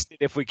wasted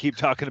if we keep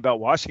talking about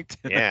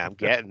Washington. Yeah, I'm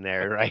getting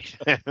there, right?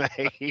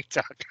 I keep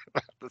talking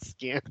about the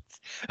Skins.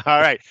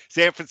 All right,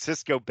 San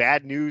Francisco.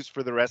 Bad news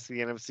for the rest of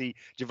the NFC.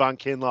 Javon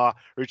Kinlaw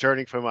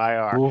returning from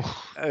IR.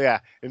 Yeah,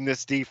 and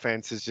this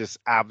defense is just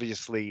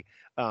obviously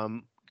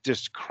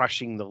just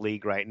crushing the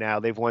league right now.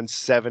 They've won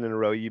 7 in a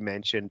row. You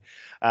mentioned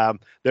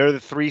they're the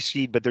 3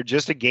 seed, but they're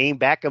just a game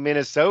back of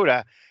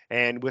Minnesota.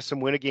 And with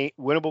some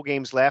winnable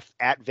games left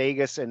at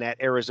Vegas and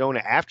at Arizona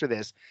after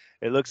this,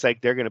 it looks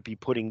like they're going to be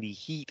putting the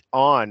heat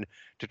on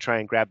to try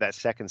and grab that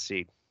 2nd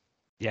seed.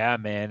 Yeah,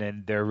 man,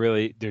 and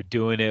they're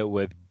doing it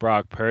with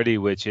Brock Purdy,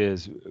 which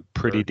is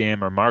pretty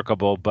damn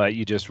remarkable. But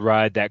you just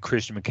ride that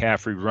Christian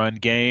McCaffrey run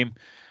game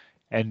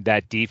and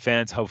that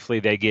defense. Hopefully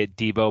they get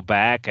Debo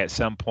back at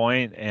some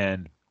point,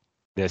 and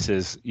this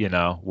is,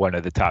 one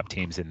of the top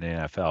teams in the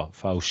NFL.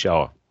 For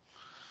sure.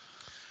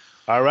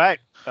 All right.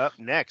 Up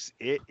next,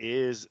 it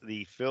is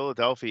the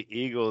Philadelphia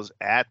Eagles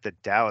at the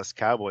Dallas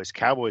Cowboys.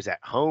 Cowboys at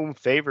home,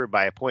 favored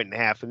by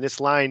 1.5. And this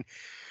line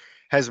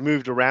has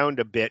moved around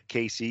a bit,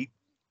 Casey,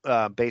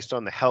 based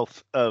on the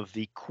health of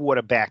the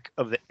quarterback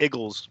of the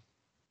Eagles.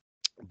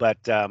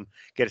 But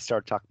get it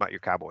started talking about your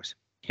Cowboys.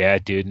 Yeah,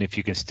 dude, and if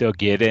you can still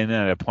get in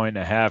at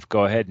 1.5,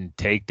 go ahead and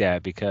take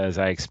that, because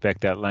I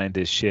expect that line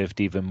to shift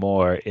even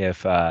more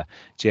if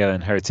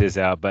Jalen Hurts is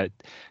out. But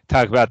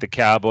talk about the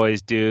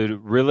Cowboys, dude.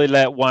 Really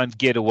let one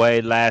get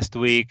away last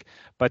week,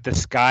 but the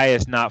sky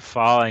is not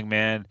falling,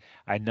 man.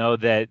 I know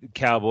that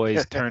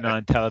Cowboys turn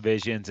on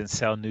televisions and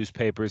sell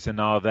newspapers and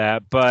all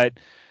that, but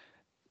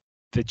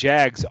the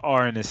Jags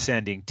are an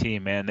ascending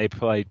team, man. They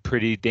played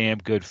pretty damn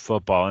good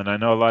football. And I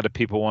know a lot of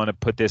people want to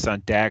put this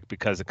on Dak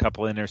because a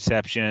couple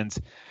interceptions.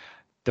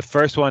 The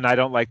first one, I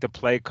don't like the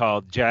play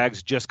call.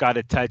 Jags just got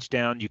a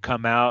touchdown. You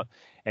come out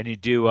and you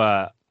do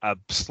a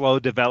slow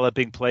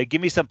developing play. Give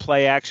me some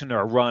play action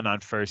or a run on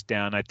first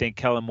down. I think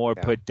Kellen Moore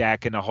put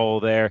Dak in a hole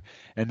there,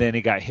 and then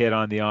he got hit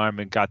on the arm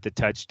and got the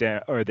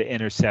touchdown or the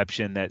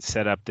interception that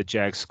set up the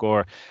Jags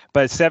score.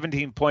 But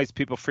 17 points,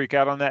 people freak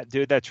out on that,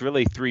 dude. That's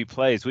really 3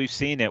 plays. We've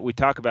seen it. We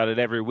talk about it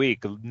every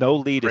week. No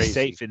lead is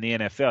safe in the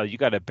NFL. You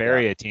got to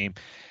bury a team.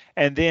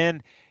 And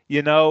then,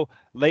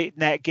 late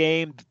in that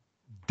game,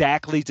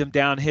 Dak leads them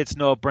down, hits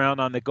Noah Brown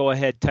on the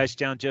go-ahead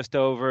touchdown just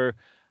over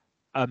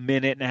a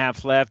minute and a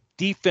half left.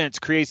 Defense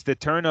creates the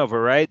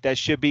turnover, right? That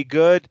should be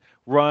good.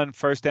 Run,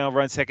 first down,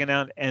 run, second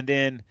down. And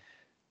then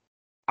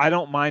I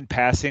don't mind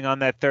passing on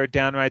that third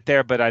down right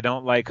there, but I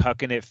don't like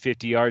hucking it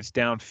 50 yards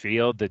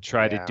downfield to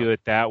try to do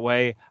it that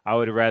way. I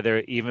would rather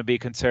even be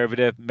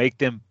conservative, make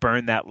them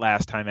burn that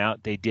last time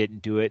out. They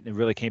didn't do it, and it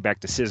really came back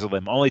to sizzle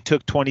them. Only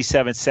took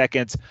 27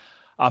 seconds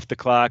off the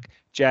clock.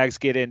 Jags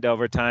get into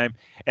overtime,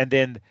 and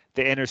then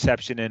the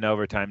interception in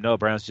overtime. Noah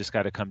Brown's just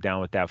got to come down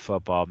with that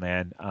football,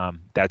 man.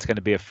 That's going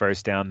to be a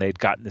first down. They'd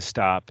gotten the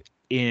stop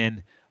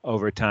in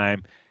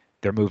overtime.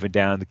 They're moving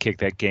down to kick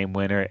that game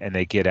winner, and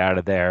they get out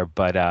of there.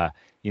 But,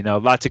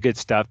 lots of good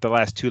stuff. The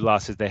last 2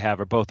 losses they have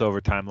are both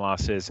overtime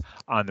losses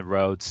on the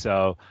road.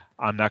 So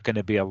I'm not going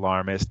to be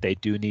alarmist. They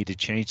do need to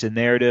change the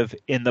narrative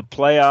in the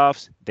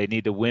playoffs. They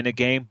need to win a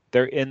game.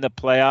 They're in the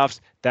playoffs.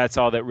 That's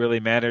all that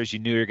really matters. You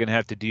knew you're going to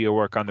have to do your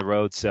work on the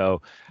road.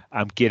 So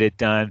get it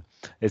done.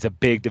 It's a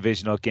big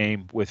divisional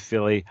game with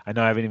Philly. I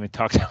know I haven't even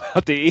talked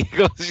about the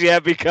Eagles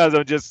yet because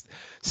I'm just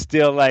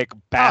still like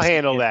I'll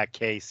handle that,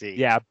 Casey.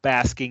 Yeah,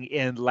 basking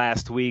in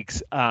last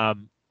week's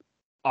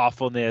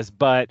awfulness,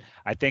 but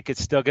I think it's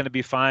still going to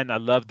be fine. I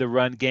love the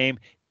run game.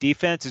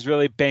 Defense is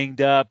really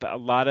banged up. A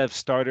lot of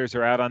starters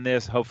are out on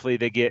this. Hopefully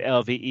they get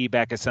LVE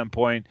back at some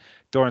point.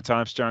 Dorrance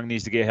Armstrong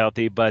needs to get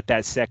healthy, but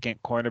that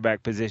second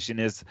cornerback position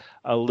is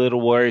a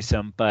little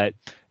worrisome, but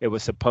it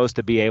was supposed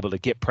to be able to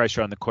get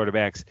pressure on the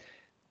quarterbacks.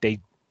 They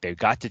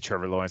got to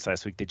Trevor Lawrence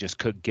last week. They just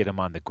couldn't get him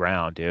on the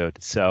ground,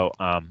 dude. So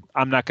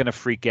I'm not going to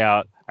freak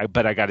out,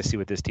 but I got to see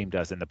what this team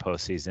does in the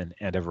postseason.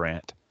 End of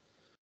rant.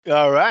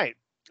 All right.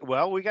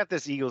 Well, we got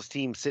this Eagles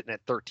team sitting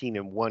at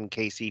 13-1,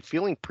 Casey,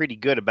 feeling pretty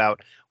good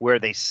about where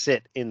they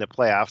sit in the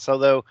playoffs,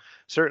 although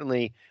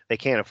certainly they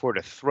can't afford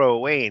to throw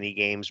away any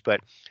games. But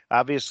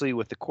obviously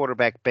with the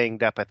quarterback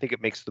banged up, I think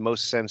it makes the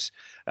most sense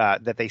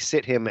that they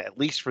sit him at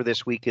least for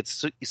this week. It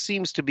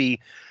seems to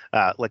be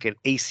like an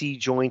AC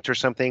joint or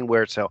something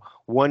where it's a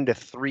 1 to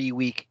 3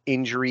 week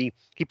injury.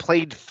 He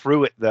played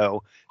through it,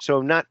 though, so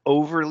I'm not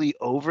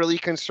overly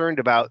concerned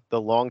about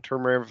the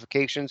long-term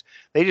ramifications.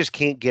 They just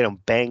can't get him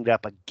banged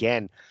up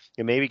again.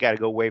 You maybe got to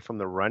go away from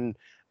the run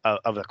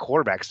of the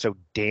quarterback so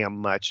damn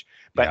much.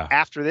 But Yeah.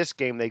 after this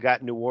game, they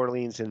got New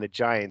Orleans and the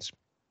Giants,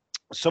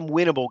 some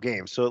winnable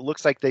games. So it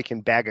looks like they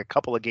can bag a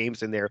couple of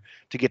games in there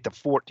to get to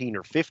 14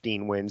 or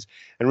 15 wins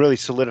and really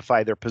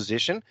solidify their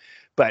position.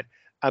 But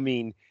I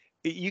mean,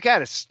 you got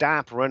to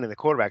stop running the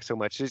quarterback so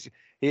much.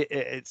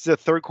 It's the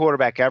third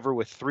quarterback ever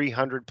with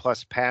 300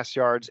 plus pass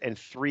yards and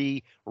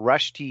 3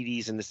 rush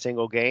TDs in the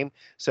single game.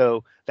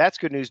 So that's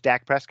good news.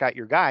 Dak Prescott,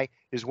 your guy,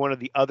 is one of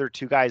the other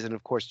 2 guys. And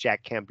of course,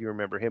 Jack Kemp, you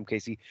remember him,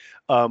 Casey,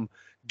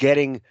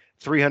 getting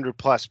 300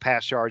 plus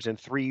pass yards and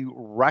 3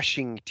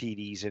 rushing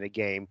TDs in a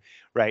game,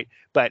 right?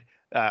 But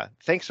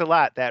thanks a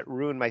lot. That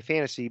ruined my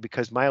fantasy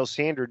because Miles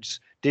Sanders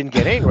didn't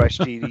get any rush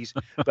TDs.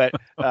 But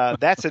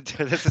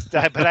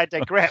but I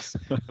digress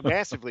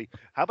massively.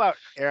 How about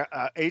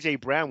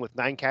AJ Brown with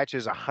 9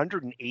 catches,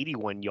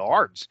 181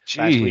 yards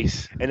last week,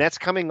 and that's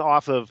coming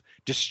off of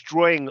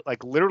destroying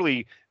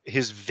literally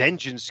his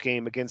vengeance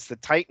game against the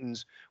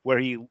Titans, where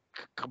he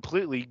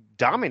completely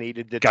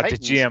dominated the Titans.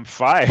 Got the GM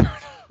fired.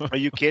 Are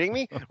you kidding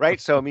me? Right.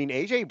 So, I mean,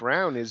 A.J.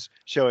 Brown is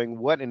showing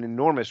what an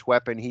enormous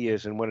weapon he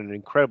is and what an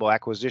incredible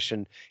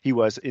acquisition he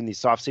was in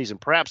this offseason.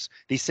 Perhaps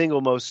the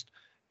single most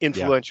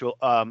influential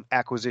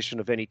acquisition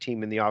of any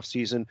team in the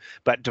offseason.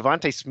 But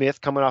Devontae Smith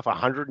coming off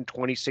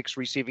 126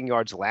 receiving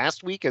yards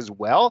last week as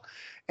well.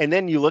 And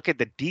then you look at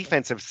the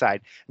defensive side.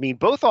 I mean,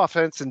 both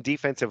offense and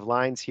defensive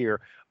lines here,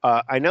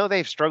 I know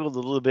they've struggled a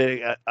little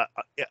bit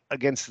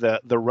against the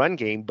run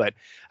game, but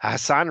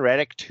Hassan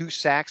Reddick, 2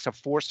 sacks, a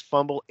forced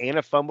fumble, and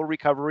a fumble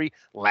recovery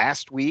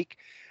last week.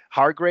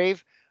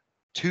 Hargrave,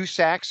 2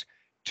 sacks,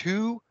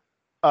 2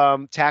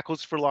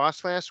 tackles for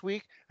loss last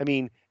week. I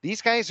mean,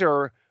 these guys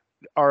are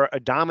a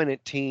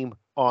dominant team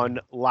on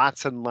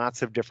lots and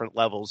lots of different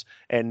levels.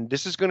 And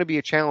this is going to be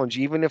a challenge,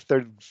 even if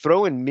they're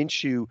throwing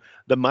Minshew,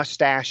 the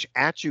mustache,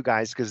 at you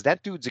guys, because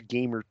that dude's a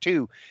gamer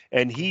too.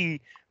 And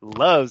he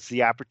loves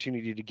the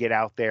opportunity to get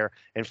out there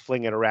and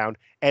fling it around.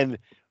 And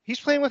he's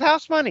playing with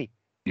house money.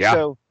 Yeah.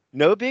 So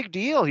no big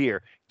deal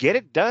here. Get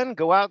it done.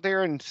 Go out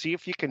there and see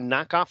if you can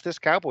knock off this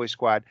Cowboy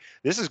squad.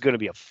 This is going to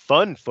be a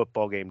fun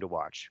football game to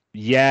watch.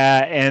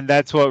 Yeah, and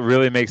that's what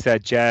really makes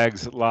that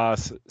Jags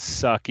loss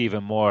suck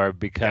even more,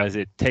 because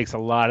it takes a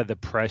lot of the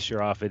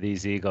pressure off of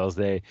these Eagles.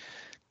 They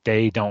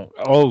don't,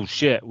 oh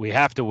shit, we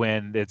have to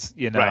win. It's,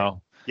 Right.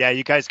 Yeah,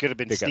 you guys could have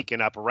been sneaking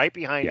up right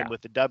behind him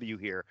with the W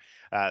here.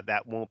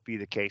 That won't be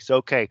the case.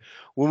 Okay,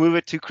 we'll move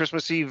it to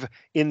Christmas Eve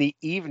in the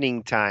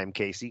evening time,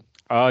 Casey.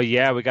 Oh,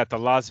 yeah, we got the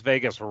Las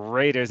Vegas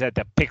Raiders at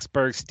the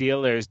Pittsburgh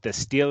Steelers. The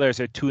Steelers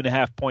are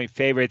 2.5-point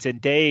favorites.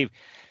 And, Dave,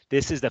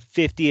 this is the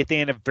 50th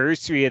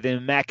anniversary of the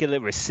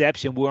Immaculate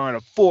Reception. We're on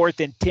a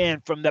 4th and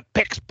 10 from the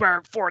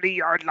Pittsburgh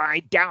 40-yard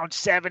line, down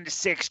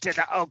 7-6 to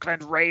the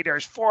Oakland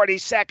Raiders. 40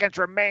 seconds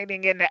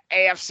remaining in the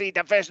AFC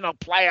Divisional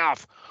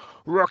Playoff.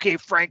 Rookie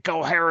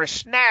Franco Harris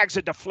snags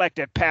a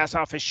deflected pass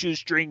off his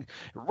shoestring,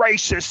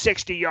 races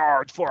 60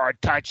 yards for a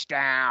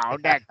touchdown.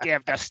 That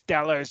gives the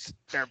Steelers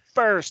their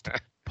first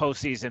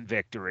postseason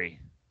victory.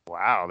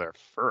 Wow, their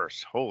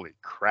first. Holy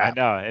crap.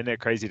 I know. Isn't it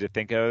crazy to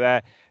think of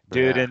that?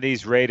 Dude, and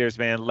these Raiders,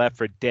 man, left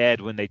for dead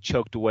when they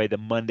choked away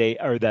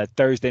the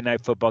Thursday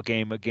night football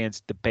game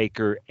against the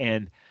Baker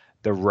and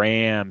the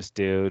Rams,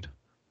 dude.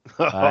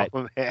 Oh,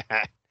 man.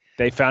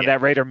 They found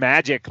that Raider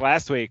magic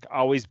last week.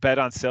 Always bet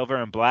on silver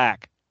and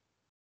black.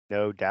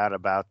 No doubt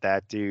about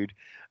that, dude.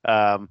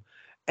 And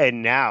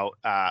now,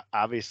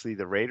 obviously,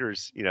 the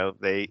Raiders,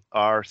 they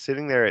are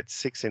sitting there at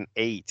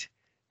 6-8.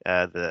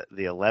 The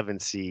 11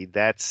 seed,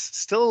 that's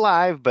still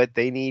alive, but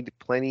they need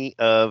plenty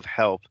of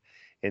help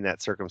in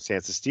that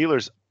circumstance. The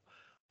Steelers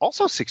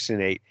also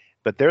 6-8,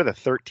 but they're the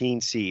 13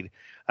 seed,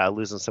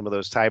 losing some of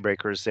those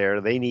tiebreakers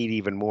there. They need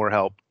even more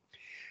help.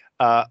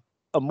 A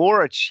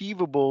more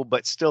achievable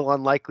but still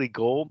unlikely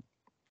goal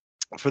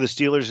for the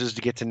Steelers is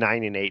to get to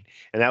 9-8,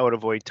 and that would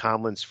avoid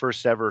Tomlin's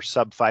first ever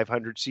sub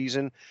 500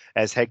 season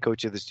as head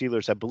coach of the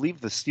Steelers. I believe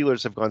the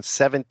Steelers have gone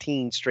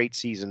 17 straight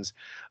seasons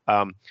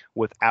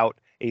without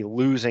a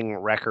losing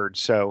record.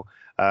 So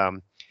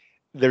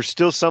there's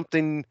still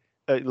something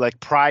like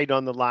pride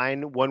on the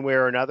line one way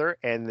or another,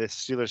 and the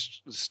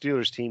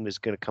Steelers team is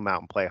going to come out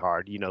and play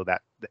hard.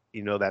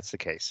 That's the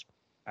case.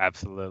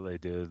 Absolutely,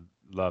 dude.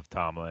 Love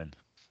Tomlin.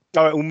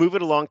 All right, we'll move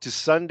it along to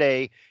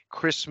Sunday,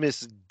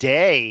 Christmas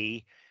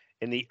Day.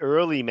 In the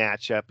early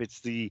matchup,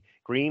 it's the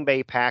Green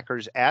Bay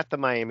Packers at the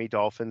Miami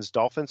Dolphins.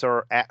 Dolphins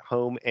are at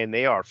home, and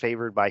they are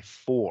favored by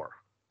 4.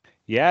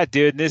 Yeah,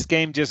 dude, this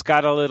game just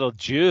got a little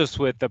juice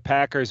with the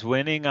Packers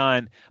winning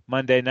on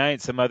Monday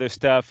night. Some other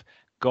stuff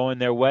going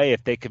their way.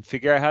 If they can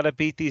figure out how to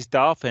beat these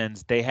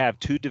Dolphins, they have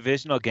 2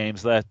 divisional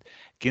games left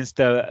against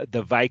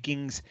the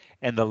Vikings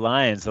and the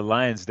Lions. The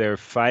Lions, they're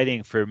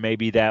fighting for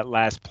maybe that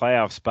last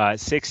playoff spot.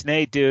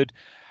 6-8, dude.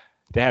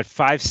 They had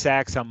 5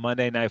 sacks on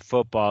Monday Night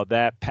Football.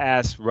 That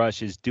pass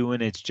rush is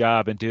doing its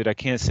job. And, dude, I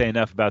can't say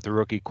enough about the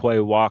rookie Quay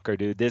Walker,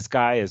 dude. This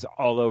guy is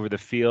all over the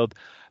field.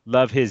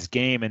 Love his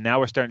game. And now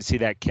we're starting to see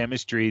that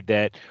chemistry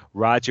that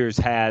Rodgers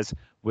has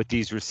with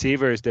these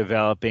receivers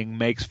developing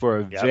makes for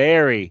a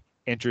very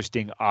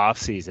interesting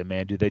offseason,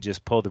 man. Do they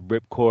just pull the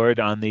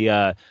ripcord on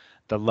the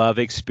the Love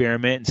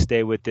experiment and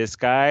stay with this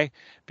guy,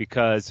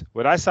 because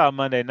what I saw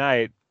Monday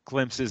night,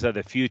 glimpses of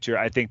the future.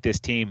 I think this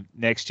team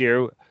next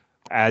year,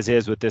 as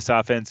is with this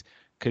offense,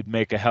 could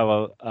make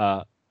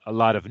a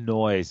lot of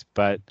noise.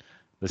 But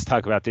let's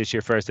talk about this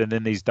year first. And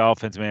then these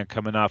Dolphins, man,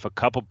 coming off a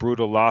couple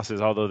brutal losses,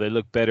 although they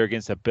look better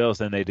against the Bills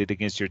than they did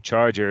against your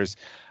Chargers.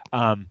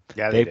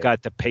 They've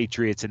got the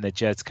Patriots and the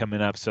Jets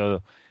coming up,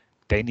 so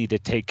they need to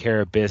take care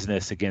of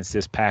business against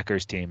this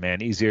Packers team,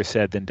 man. Easier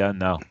said than done,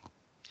 though.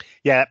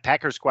 Yeah, that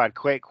Packers squad,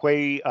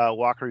 Quay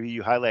Walker, who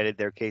you highlighted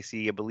there,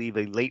 Casey, I believe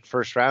a late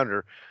first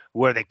rounder,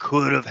 where they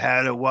could have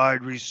had a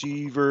wide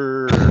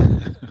receiver,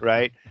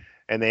 right?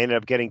 And they ended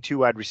up getting 2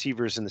 wide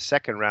receivers in the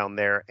second round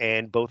there,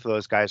 and both of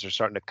those guys are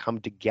starting to come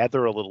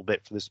together a little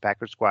bit for this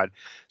Packers squad.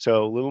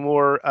 So a little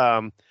more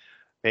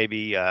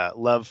maybe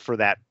love for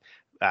that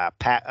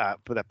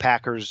for the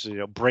Packers,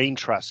 brain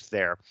trust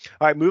there.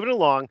 All right, moving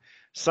along.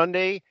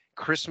 Sunday,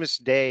 Christmas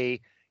Day,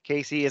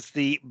 Casey, it's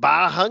the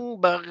Bah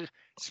Humbug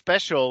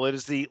special. It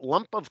is the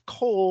lump of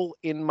coal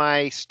in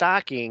my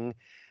stocking.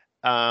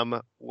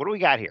 What do we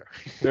got here?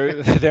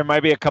 There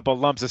might be a couple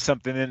lumps of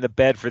something in the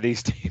bed for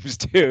these teams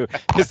too,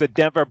 because the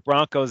Denver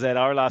Broncos at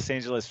our Los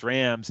Angeles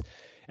Rams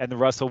and the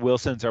Russell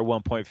Wilsons are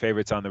 1-point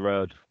favorites on the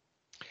road.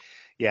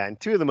 Yeah, and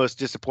 2 of the most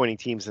disappointing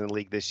teams in the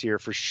league this year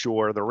for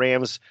sure. The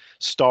Rams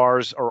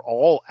stars are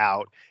all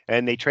out,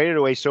 and they traded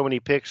away so many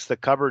picks. The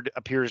cupboard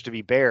appears to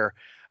be bare.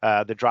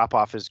 The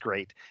drop-off is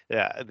great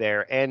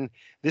there. And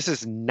this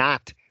is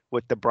not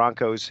what the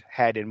Broncos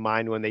had in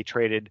mind when they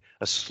traded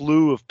a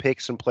slew of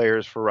picks and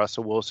players for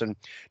Russell Wilson.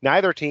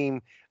 Neither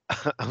team,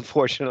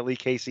 unfortunately,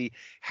 Casey,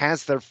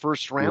 has their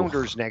first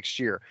rounders next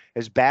year.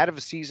 As bad of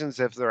a seasons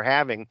as they're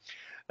having,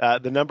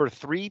 the number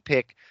 3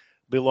 pick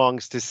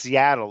belongs to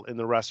Seattle in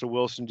the Russell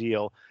Wilson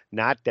deal,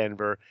 not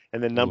Denver.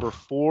 And the number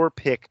 4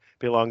 pick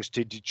belongs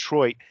to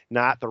Detroit,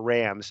 not the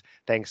Rams,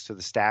 thanks to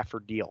the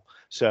Stafford deal.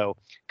 So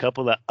a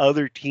couple of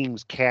other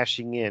teams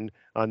cashing in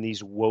on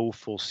these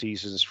woeful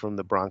seasons from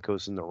the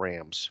Broncos and the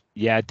Rams.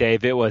 Yeah,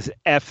 Dave, it was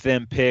F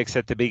them picks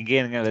at the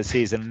beginning of the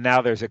season.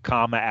 Now there's a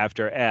comma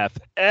after F.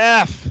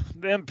 F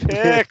them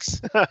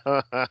picks.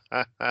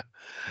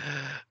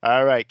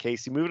 All right,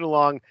 Casey, moving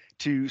along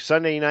to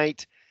Sunday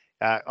night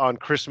on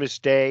Christmas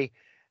Day.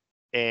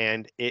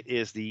 And it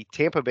is the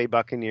Tampa Bay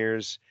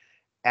Buccaneers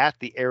at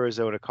the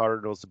Arizona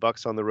Cardinals. The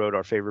Bucs on the road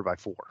are favored by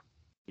 4.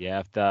 Yeah,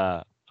 if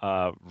the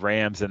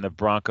Rams and the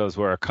Broncos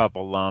were a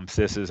couple lumps,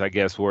 this is, I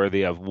guess,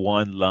 worthy of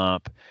 1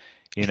 lump.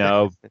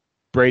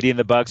 Brady and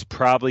the Bucs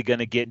probably going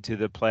to get into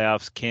the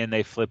playoffs. Can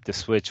they flip the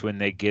switch when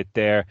they get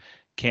there?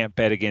 Can't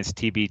bet against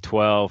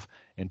TB12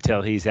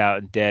 until he's out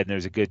and dead, and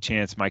there's a good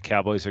chance my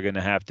Cowboys are going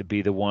to have to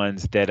be the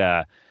ones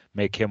that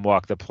make him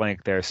walk the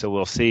plank there. So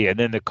we'll see. And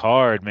then the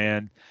Card,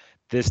 man.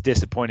 This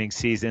disappointing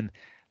season,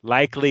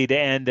 likely to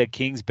end at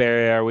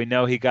Kingsbury. We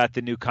know he got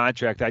the new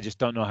contract. I just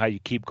don't know how you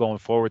keep going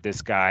forward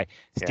this guy.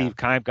 Steve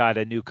Keim got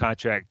a new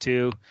contract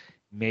too.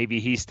 Maybe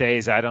he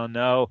stays. I don't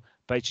know.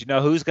 But you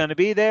know who's going to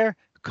be there?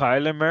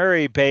 Kyler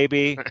Murray,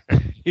 baby.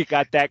 He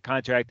got that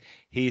contract.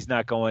 He's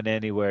not going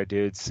anywhere,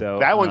 dude. So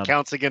that one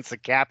counts against the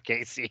cap,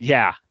 Casey.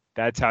 Yeah,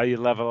 that's how you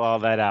level all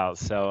that out.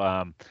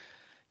 So,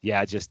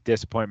 just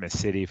disappointment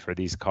city for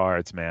these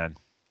Cards, man.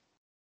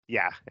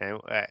 Yeah,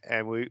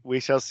 and we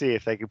shall see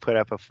if they can put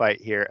up a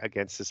fight here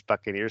against this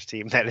Buccaneers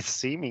team that is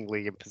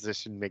seemingly in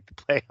position to make the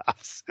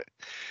playoffs.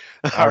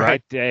 All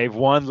right, Dave.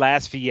 One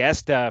last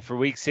fiesta for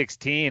Week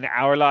 16.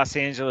 Our Los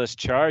Angeles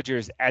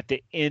Chargers at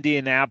the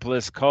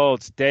Indianapolis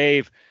Colts.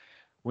 Dave,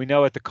 we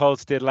know what the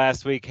Colts did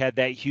last week, had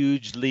that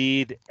huge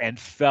lead and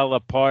fell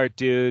apart,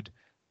 dude.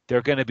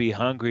 They're going to be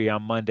hungry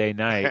on Monday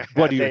night.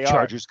 What are your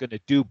Chargers going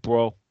to do,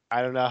 bro?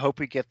 I don't know. I hope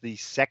we get the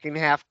second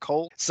half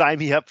Colts. Sign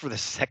me up for the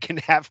second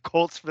half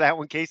Colts for that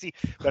one, Casey.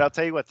 But I'll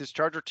tell you what, this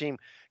Charger team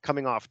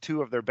coming off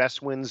 2 of their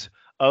best wins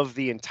of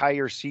the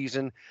entire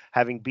season,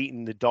 having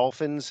beaten the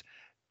Dolphins.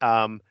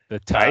 The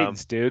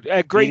Titans, dude.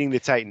 Beating the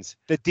Titans.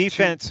 The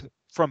defense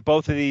from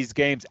both of these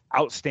games,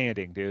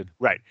 outstanding, dude.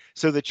 Right.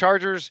 So the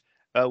Chargers,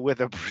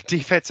 with a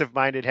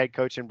defensive-minded head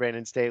coach in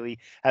Brandon Staley,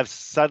 have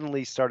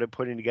suddenly started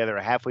putting together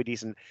a halfway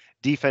decent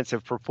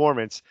defensive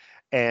performance.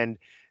 And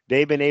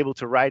they've been able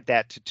to ride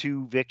that to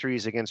 2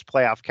 victories against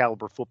playoff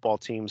caliber football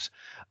teams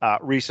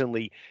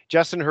recently.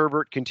 Justin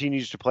Herbert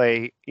continues to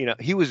play.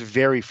 He was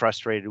very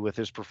frustrated with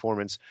his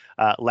performance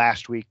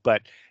last week,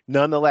 but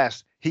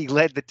nonetheless, he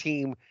led the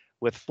team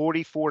with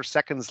 44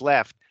 seconds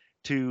left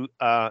to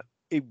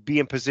be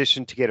in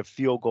position to get a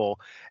field goal.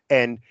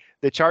 And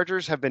the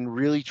Chargers have been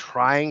really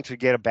trying to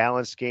get a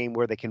balanced game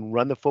where they can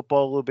run the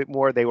football a little bit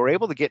more. They were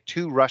able to get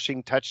 2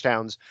 rushing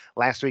touchdowns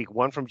last week,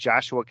 one from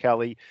Joshua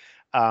Kelly,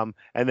 and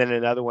then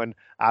another one,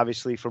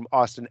 obviously, from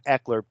Austin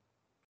Eckler.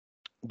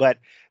 But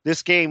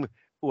this game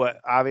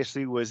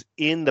obviously was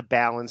in the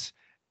balance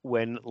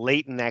when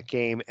late in that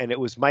game, and it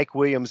was Mike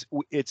Williams.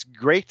 It's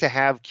great to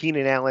have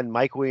Keenan Allen,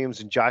 Mike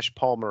Williams, and Josh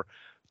Palmer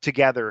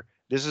together.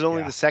 This is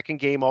only the second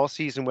game all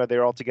season where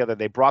they're all together.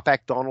 They brought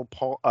back Donald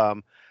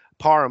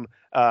Parham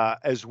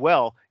as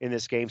well in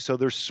this game. So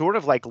they're sort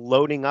of like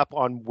loading up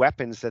on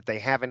weapons that they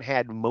haven't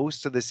had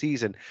most of the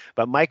season.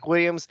 But Mike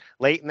Williams,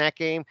 late in that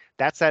game,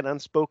 that's that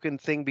unspoken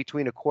thing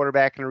between a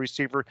quarterback and a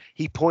receiver.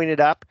 He pointed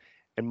up,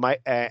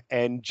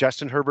 and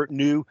Justin Herbert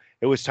knew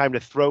it was time to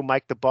throw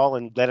Mike the ball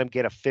and let him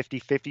get a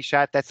 50-50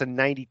 shot. That's a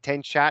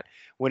 90-10 shot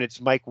when it's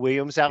Mike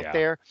Williams out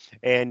there.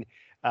 And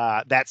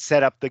that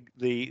set up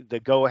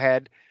the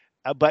go-ahead.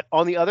 But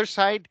on the other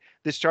side,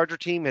 this Charger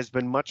team has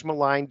been much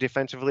maligned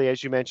defensively,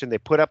 as you mentioned. They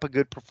put up a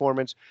good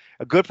performance.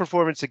 A good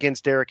performance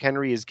against Derrick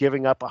Henry is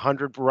giving up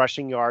 100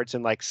 rushing yards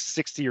and like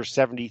 60 or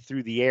 70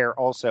 through the air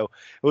also.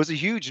 It was a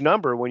huge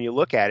number when you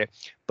look at it,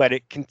 but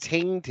it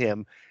contained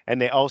him,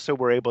 and they also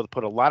were able to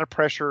put a lot of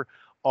pressure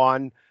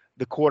on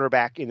the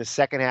quarterback in the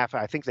second half.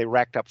 I think they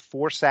racked up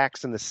 4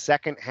 sacks in the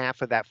second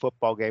half of that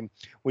football game.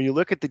 When you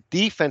look at the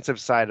defensive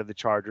side of the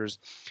Chargers,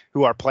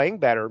 who are playing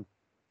better,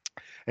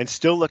 and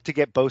still look to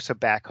get Bosa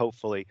back,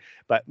 hopefully.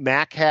 But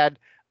Mac had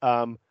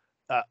a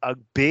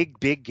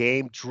big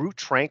game. Drew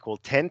Tranquill,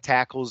 10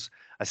 tackles,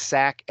 a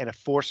sack, and a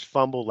forced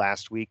fumble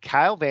last week.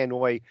 Kyle Van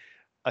Noy,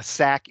 a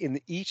sack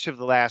in each of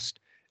the last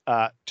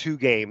 2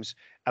 games.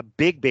 A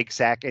big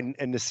sack. And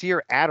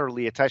Nasir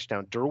Adderley, a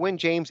touchdown. Derwin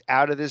James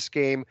out of this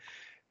game.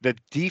 The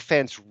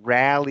defense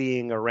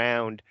rallying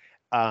around.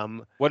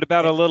 What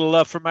about a little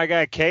love for my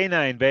guy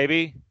K9,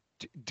 baby?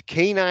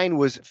 K9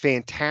 was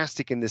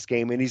fantastic in this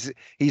game, and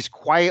he's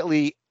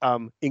quietly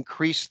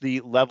increased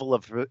the level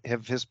of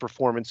his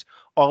performance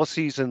all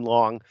season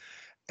long.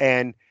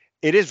 And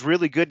it is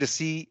really good to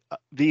see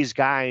these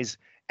guys,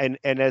 and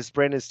as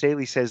Brandon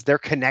Staley says, they're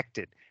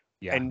connected.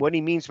 Yeah. And what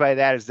he means by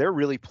that is they're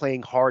really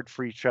playing hard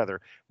for each other,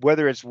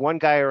 whether it's one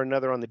guy or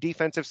another on the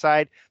defensive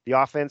side, the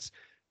offense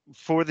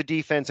for the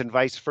defense and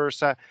vice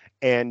versa.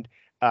 And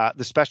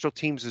the special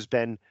teams has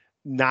been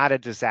not a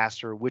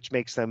disaster, which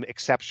makes them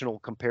exceptional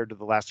compared to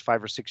the last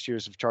 5 or 6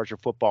 years of Charger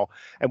football.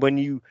 And when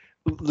you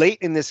late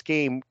in this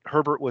game,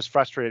 Herbert was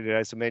frustrated,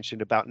 as I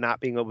mentioned, about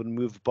not being able to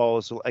move the ball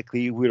as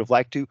likely he would have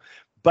liked to,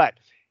 but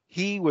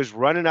he was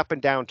running up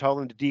and down,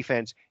 telling the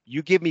defense,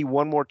 "You give me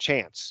one more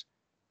chance,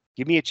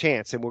 give me a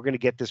chance, and we're going to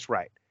get this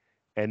right."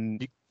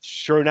 And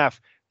sure enough,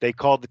 they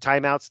called the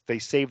timeouts. They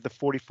saved the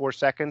 44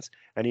 seconds,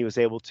 and he was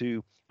able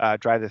to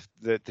drive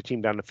the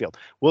team down the field.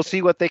 We'll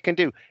see what they can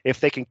do. If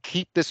they can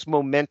keep this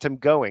momentum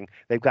going,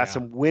 they've got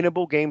some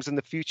winnable games in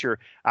the future,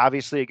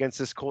 obviously against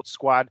this Colts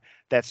squad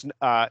that's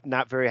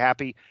not very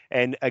happy.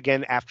 And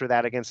again, after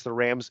that against the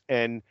Rams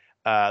and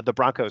the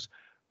Broncos.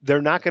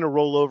 They're not going to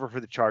roll over for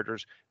the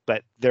Chargers,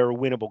 but they're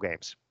winnable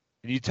games.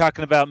 Are you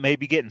talking about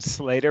maybe getting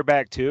Slater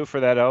back too for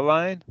that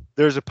O-line?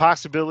 There's a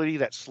possibility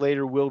that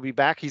Slater will be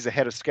back. He's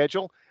ahead of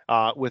schedule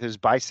with his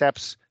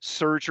biceps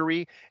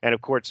surgery. And,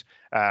 of course,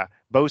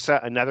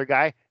 Bosa, another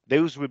guy.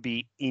 Those would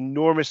be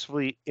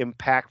enormously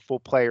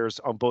impactful players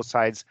on both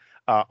sides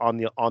on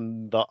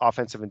the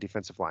offensive and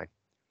defensive line.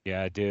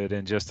 Yeah, dude,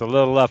 and just a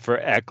little love for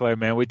Eckler,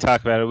 man. We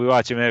talk about it. We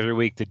watch him every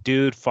week. The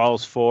dude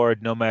falls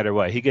forward no matter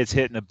what. He gets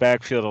hit in the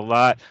backfield a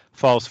lot,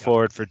 falls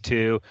forward for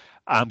 2.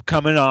 I'm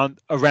coming on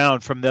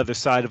around from the other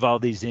side of all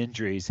these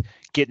injuries,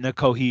 getting the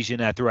cohesion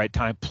at the right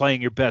time,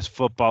 playing your best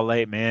football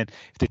late, man.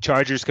 If the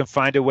Chargers can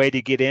find a way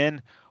to get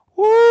in,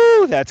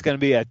 woo, that's going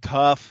to be a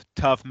tough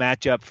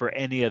matchup for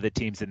any of the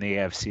teams in the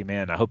AFC,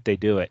 man. I hope they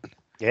do it.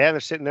 Yeah,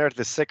 they're sitting there at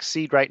the 6th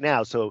seed right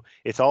now. So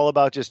it's all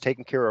about just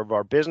taking care of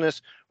our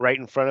business right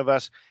in front of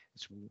us.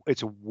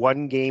 It's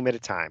one game at a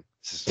time.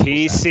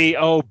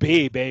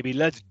 TCOB, baby.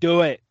 Let's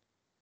do it.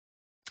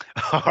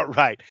 All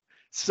right.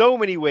 So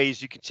many ways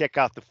you can check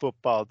out the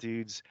football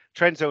dudes.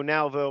 Trend Zone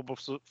now available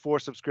for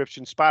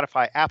subscription.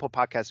 Spotify, Apple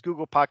Podcasts,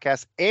 Google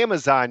Podcasts,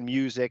 Amazon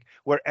Music,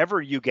 wherever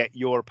you get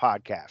your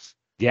podcasts.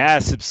 Yeah,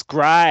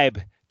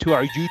 subscribe to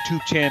our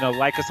YouTube channel.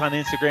 Like us on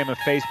Instagram and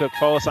Facebook.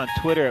 Follow us on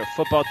Twitter at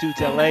Football Dudes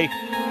LA.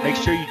 Make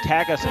sure you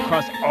tag us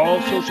across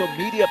all social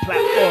media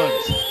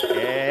platforms.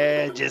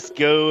 Yeah, just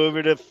go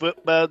over to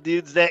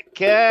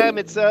footballdudes.com.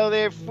 It's all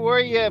there for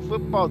you.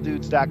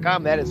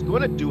 Footballdudes.com. That is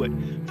going to do it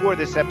for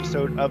this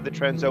episode of the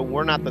Trend Zone.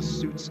 We're not the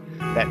suits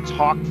that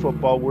talk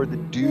football. We're the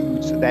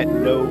dudes that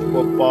know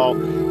football.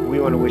 We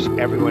want to wish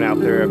everyone out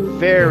there a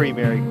very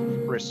Merry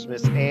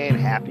Christmas and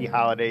happy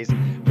holidays.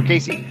 For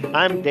Casey,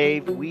 I'm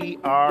Dave. We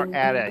are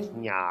at a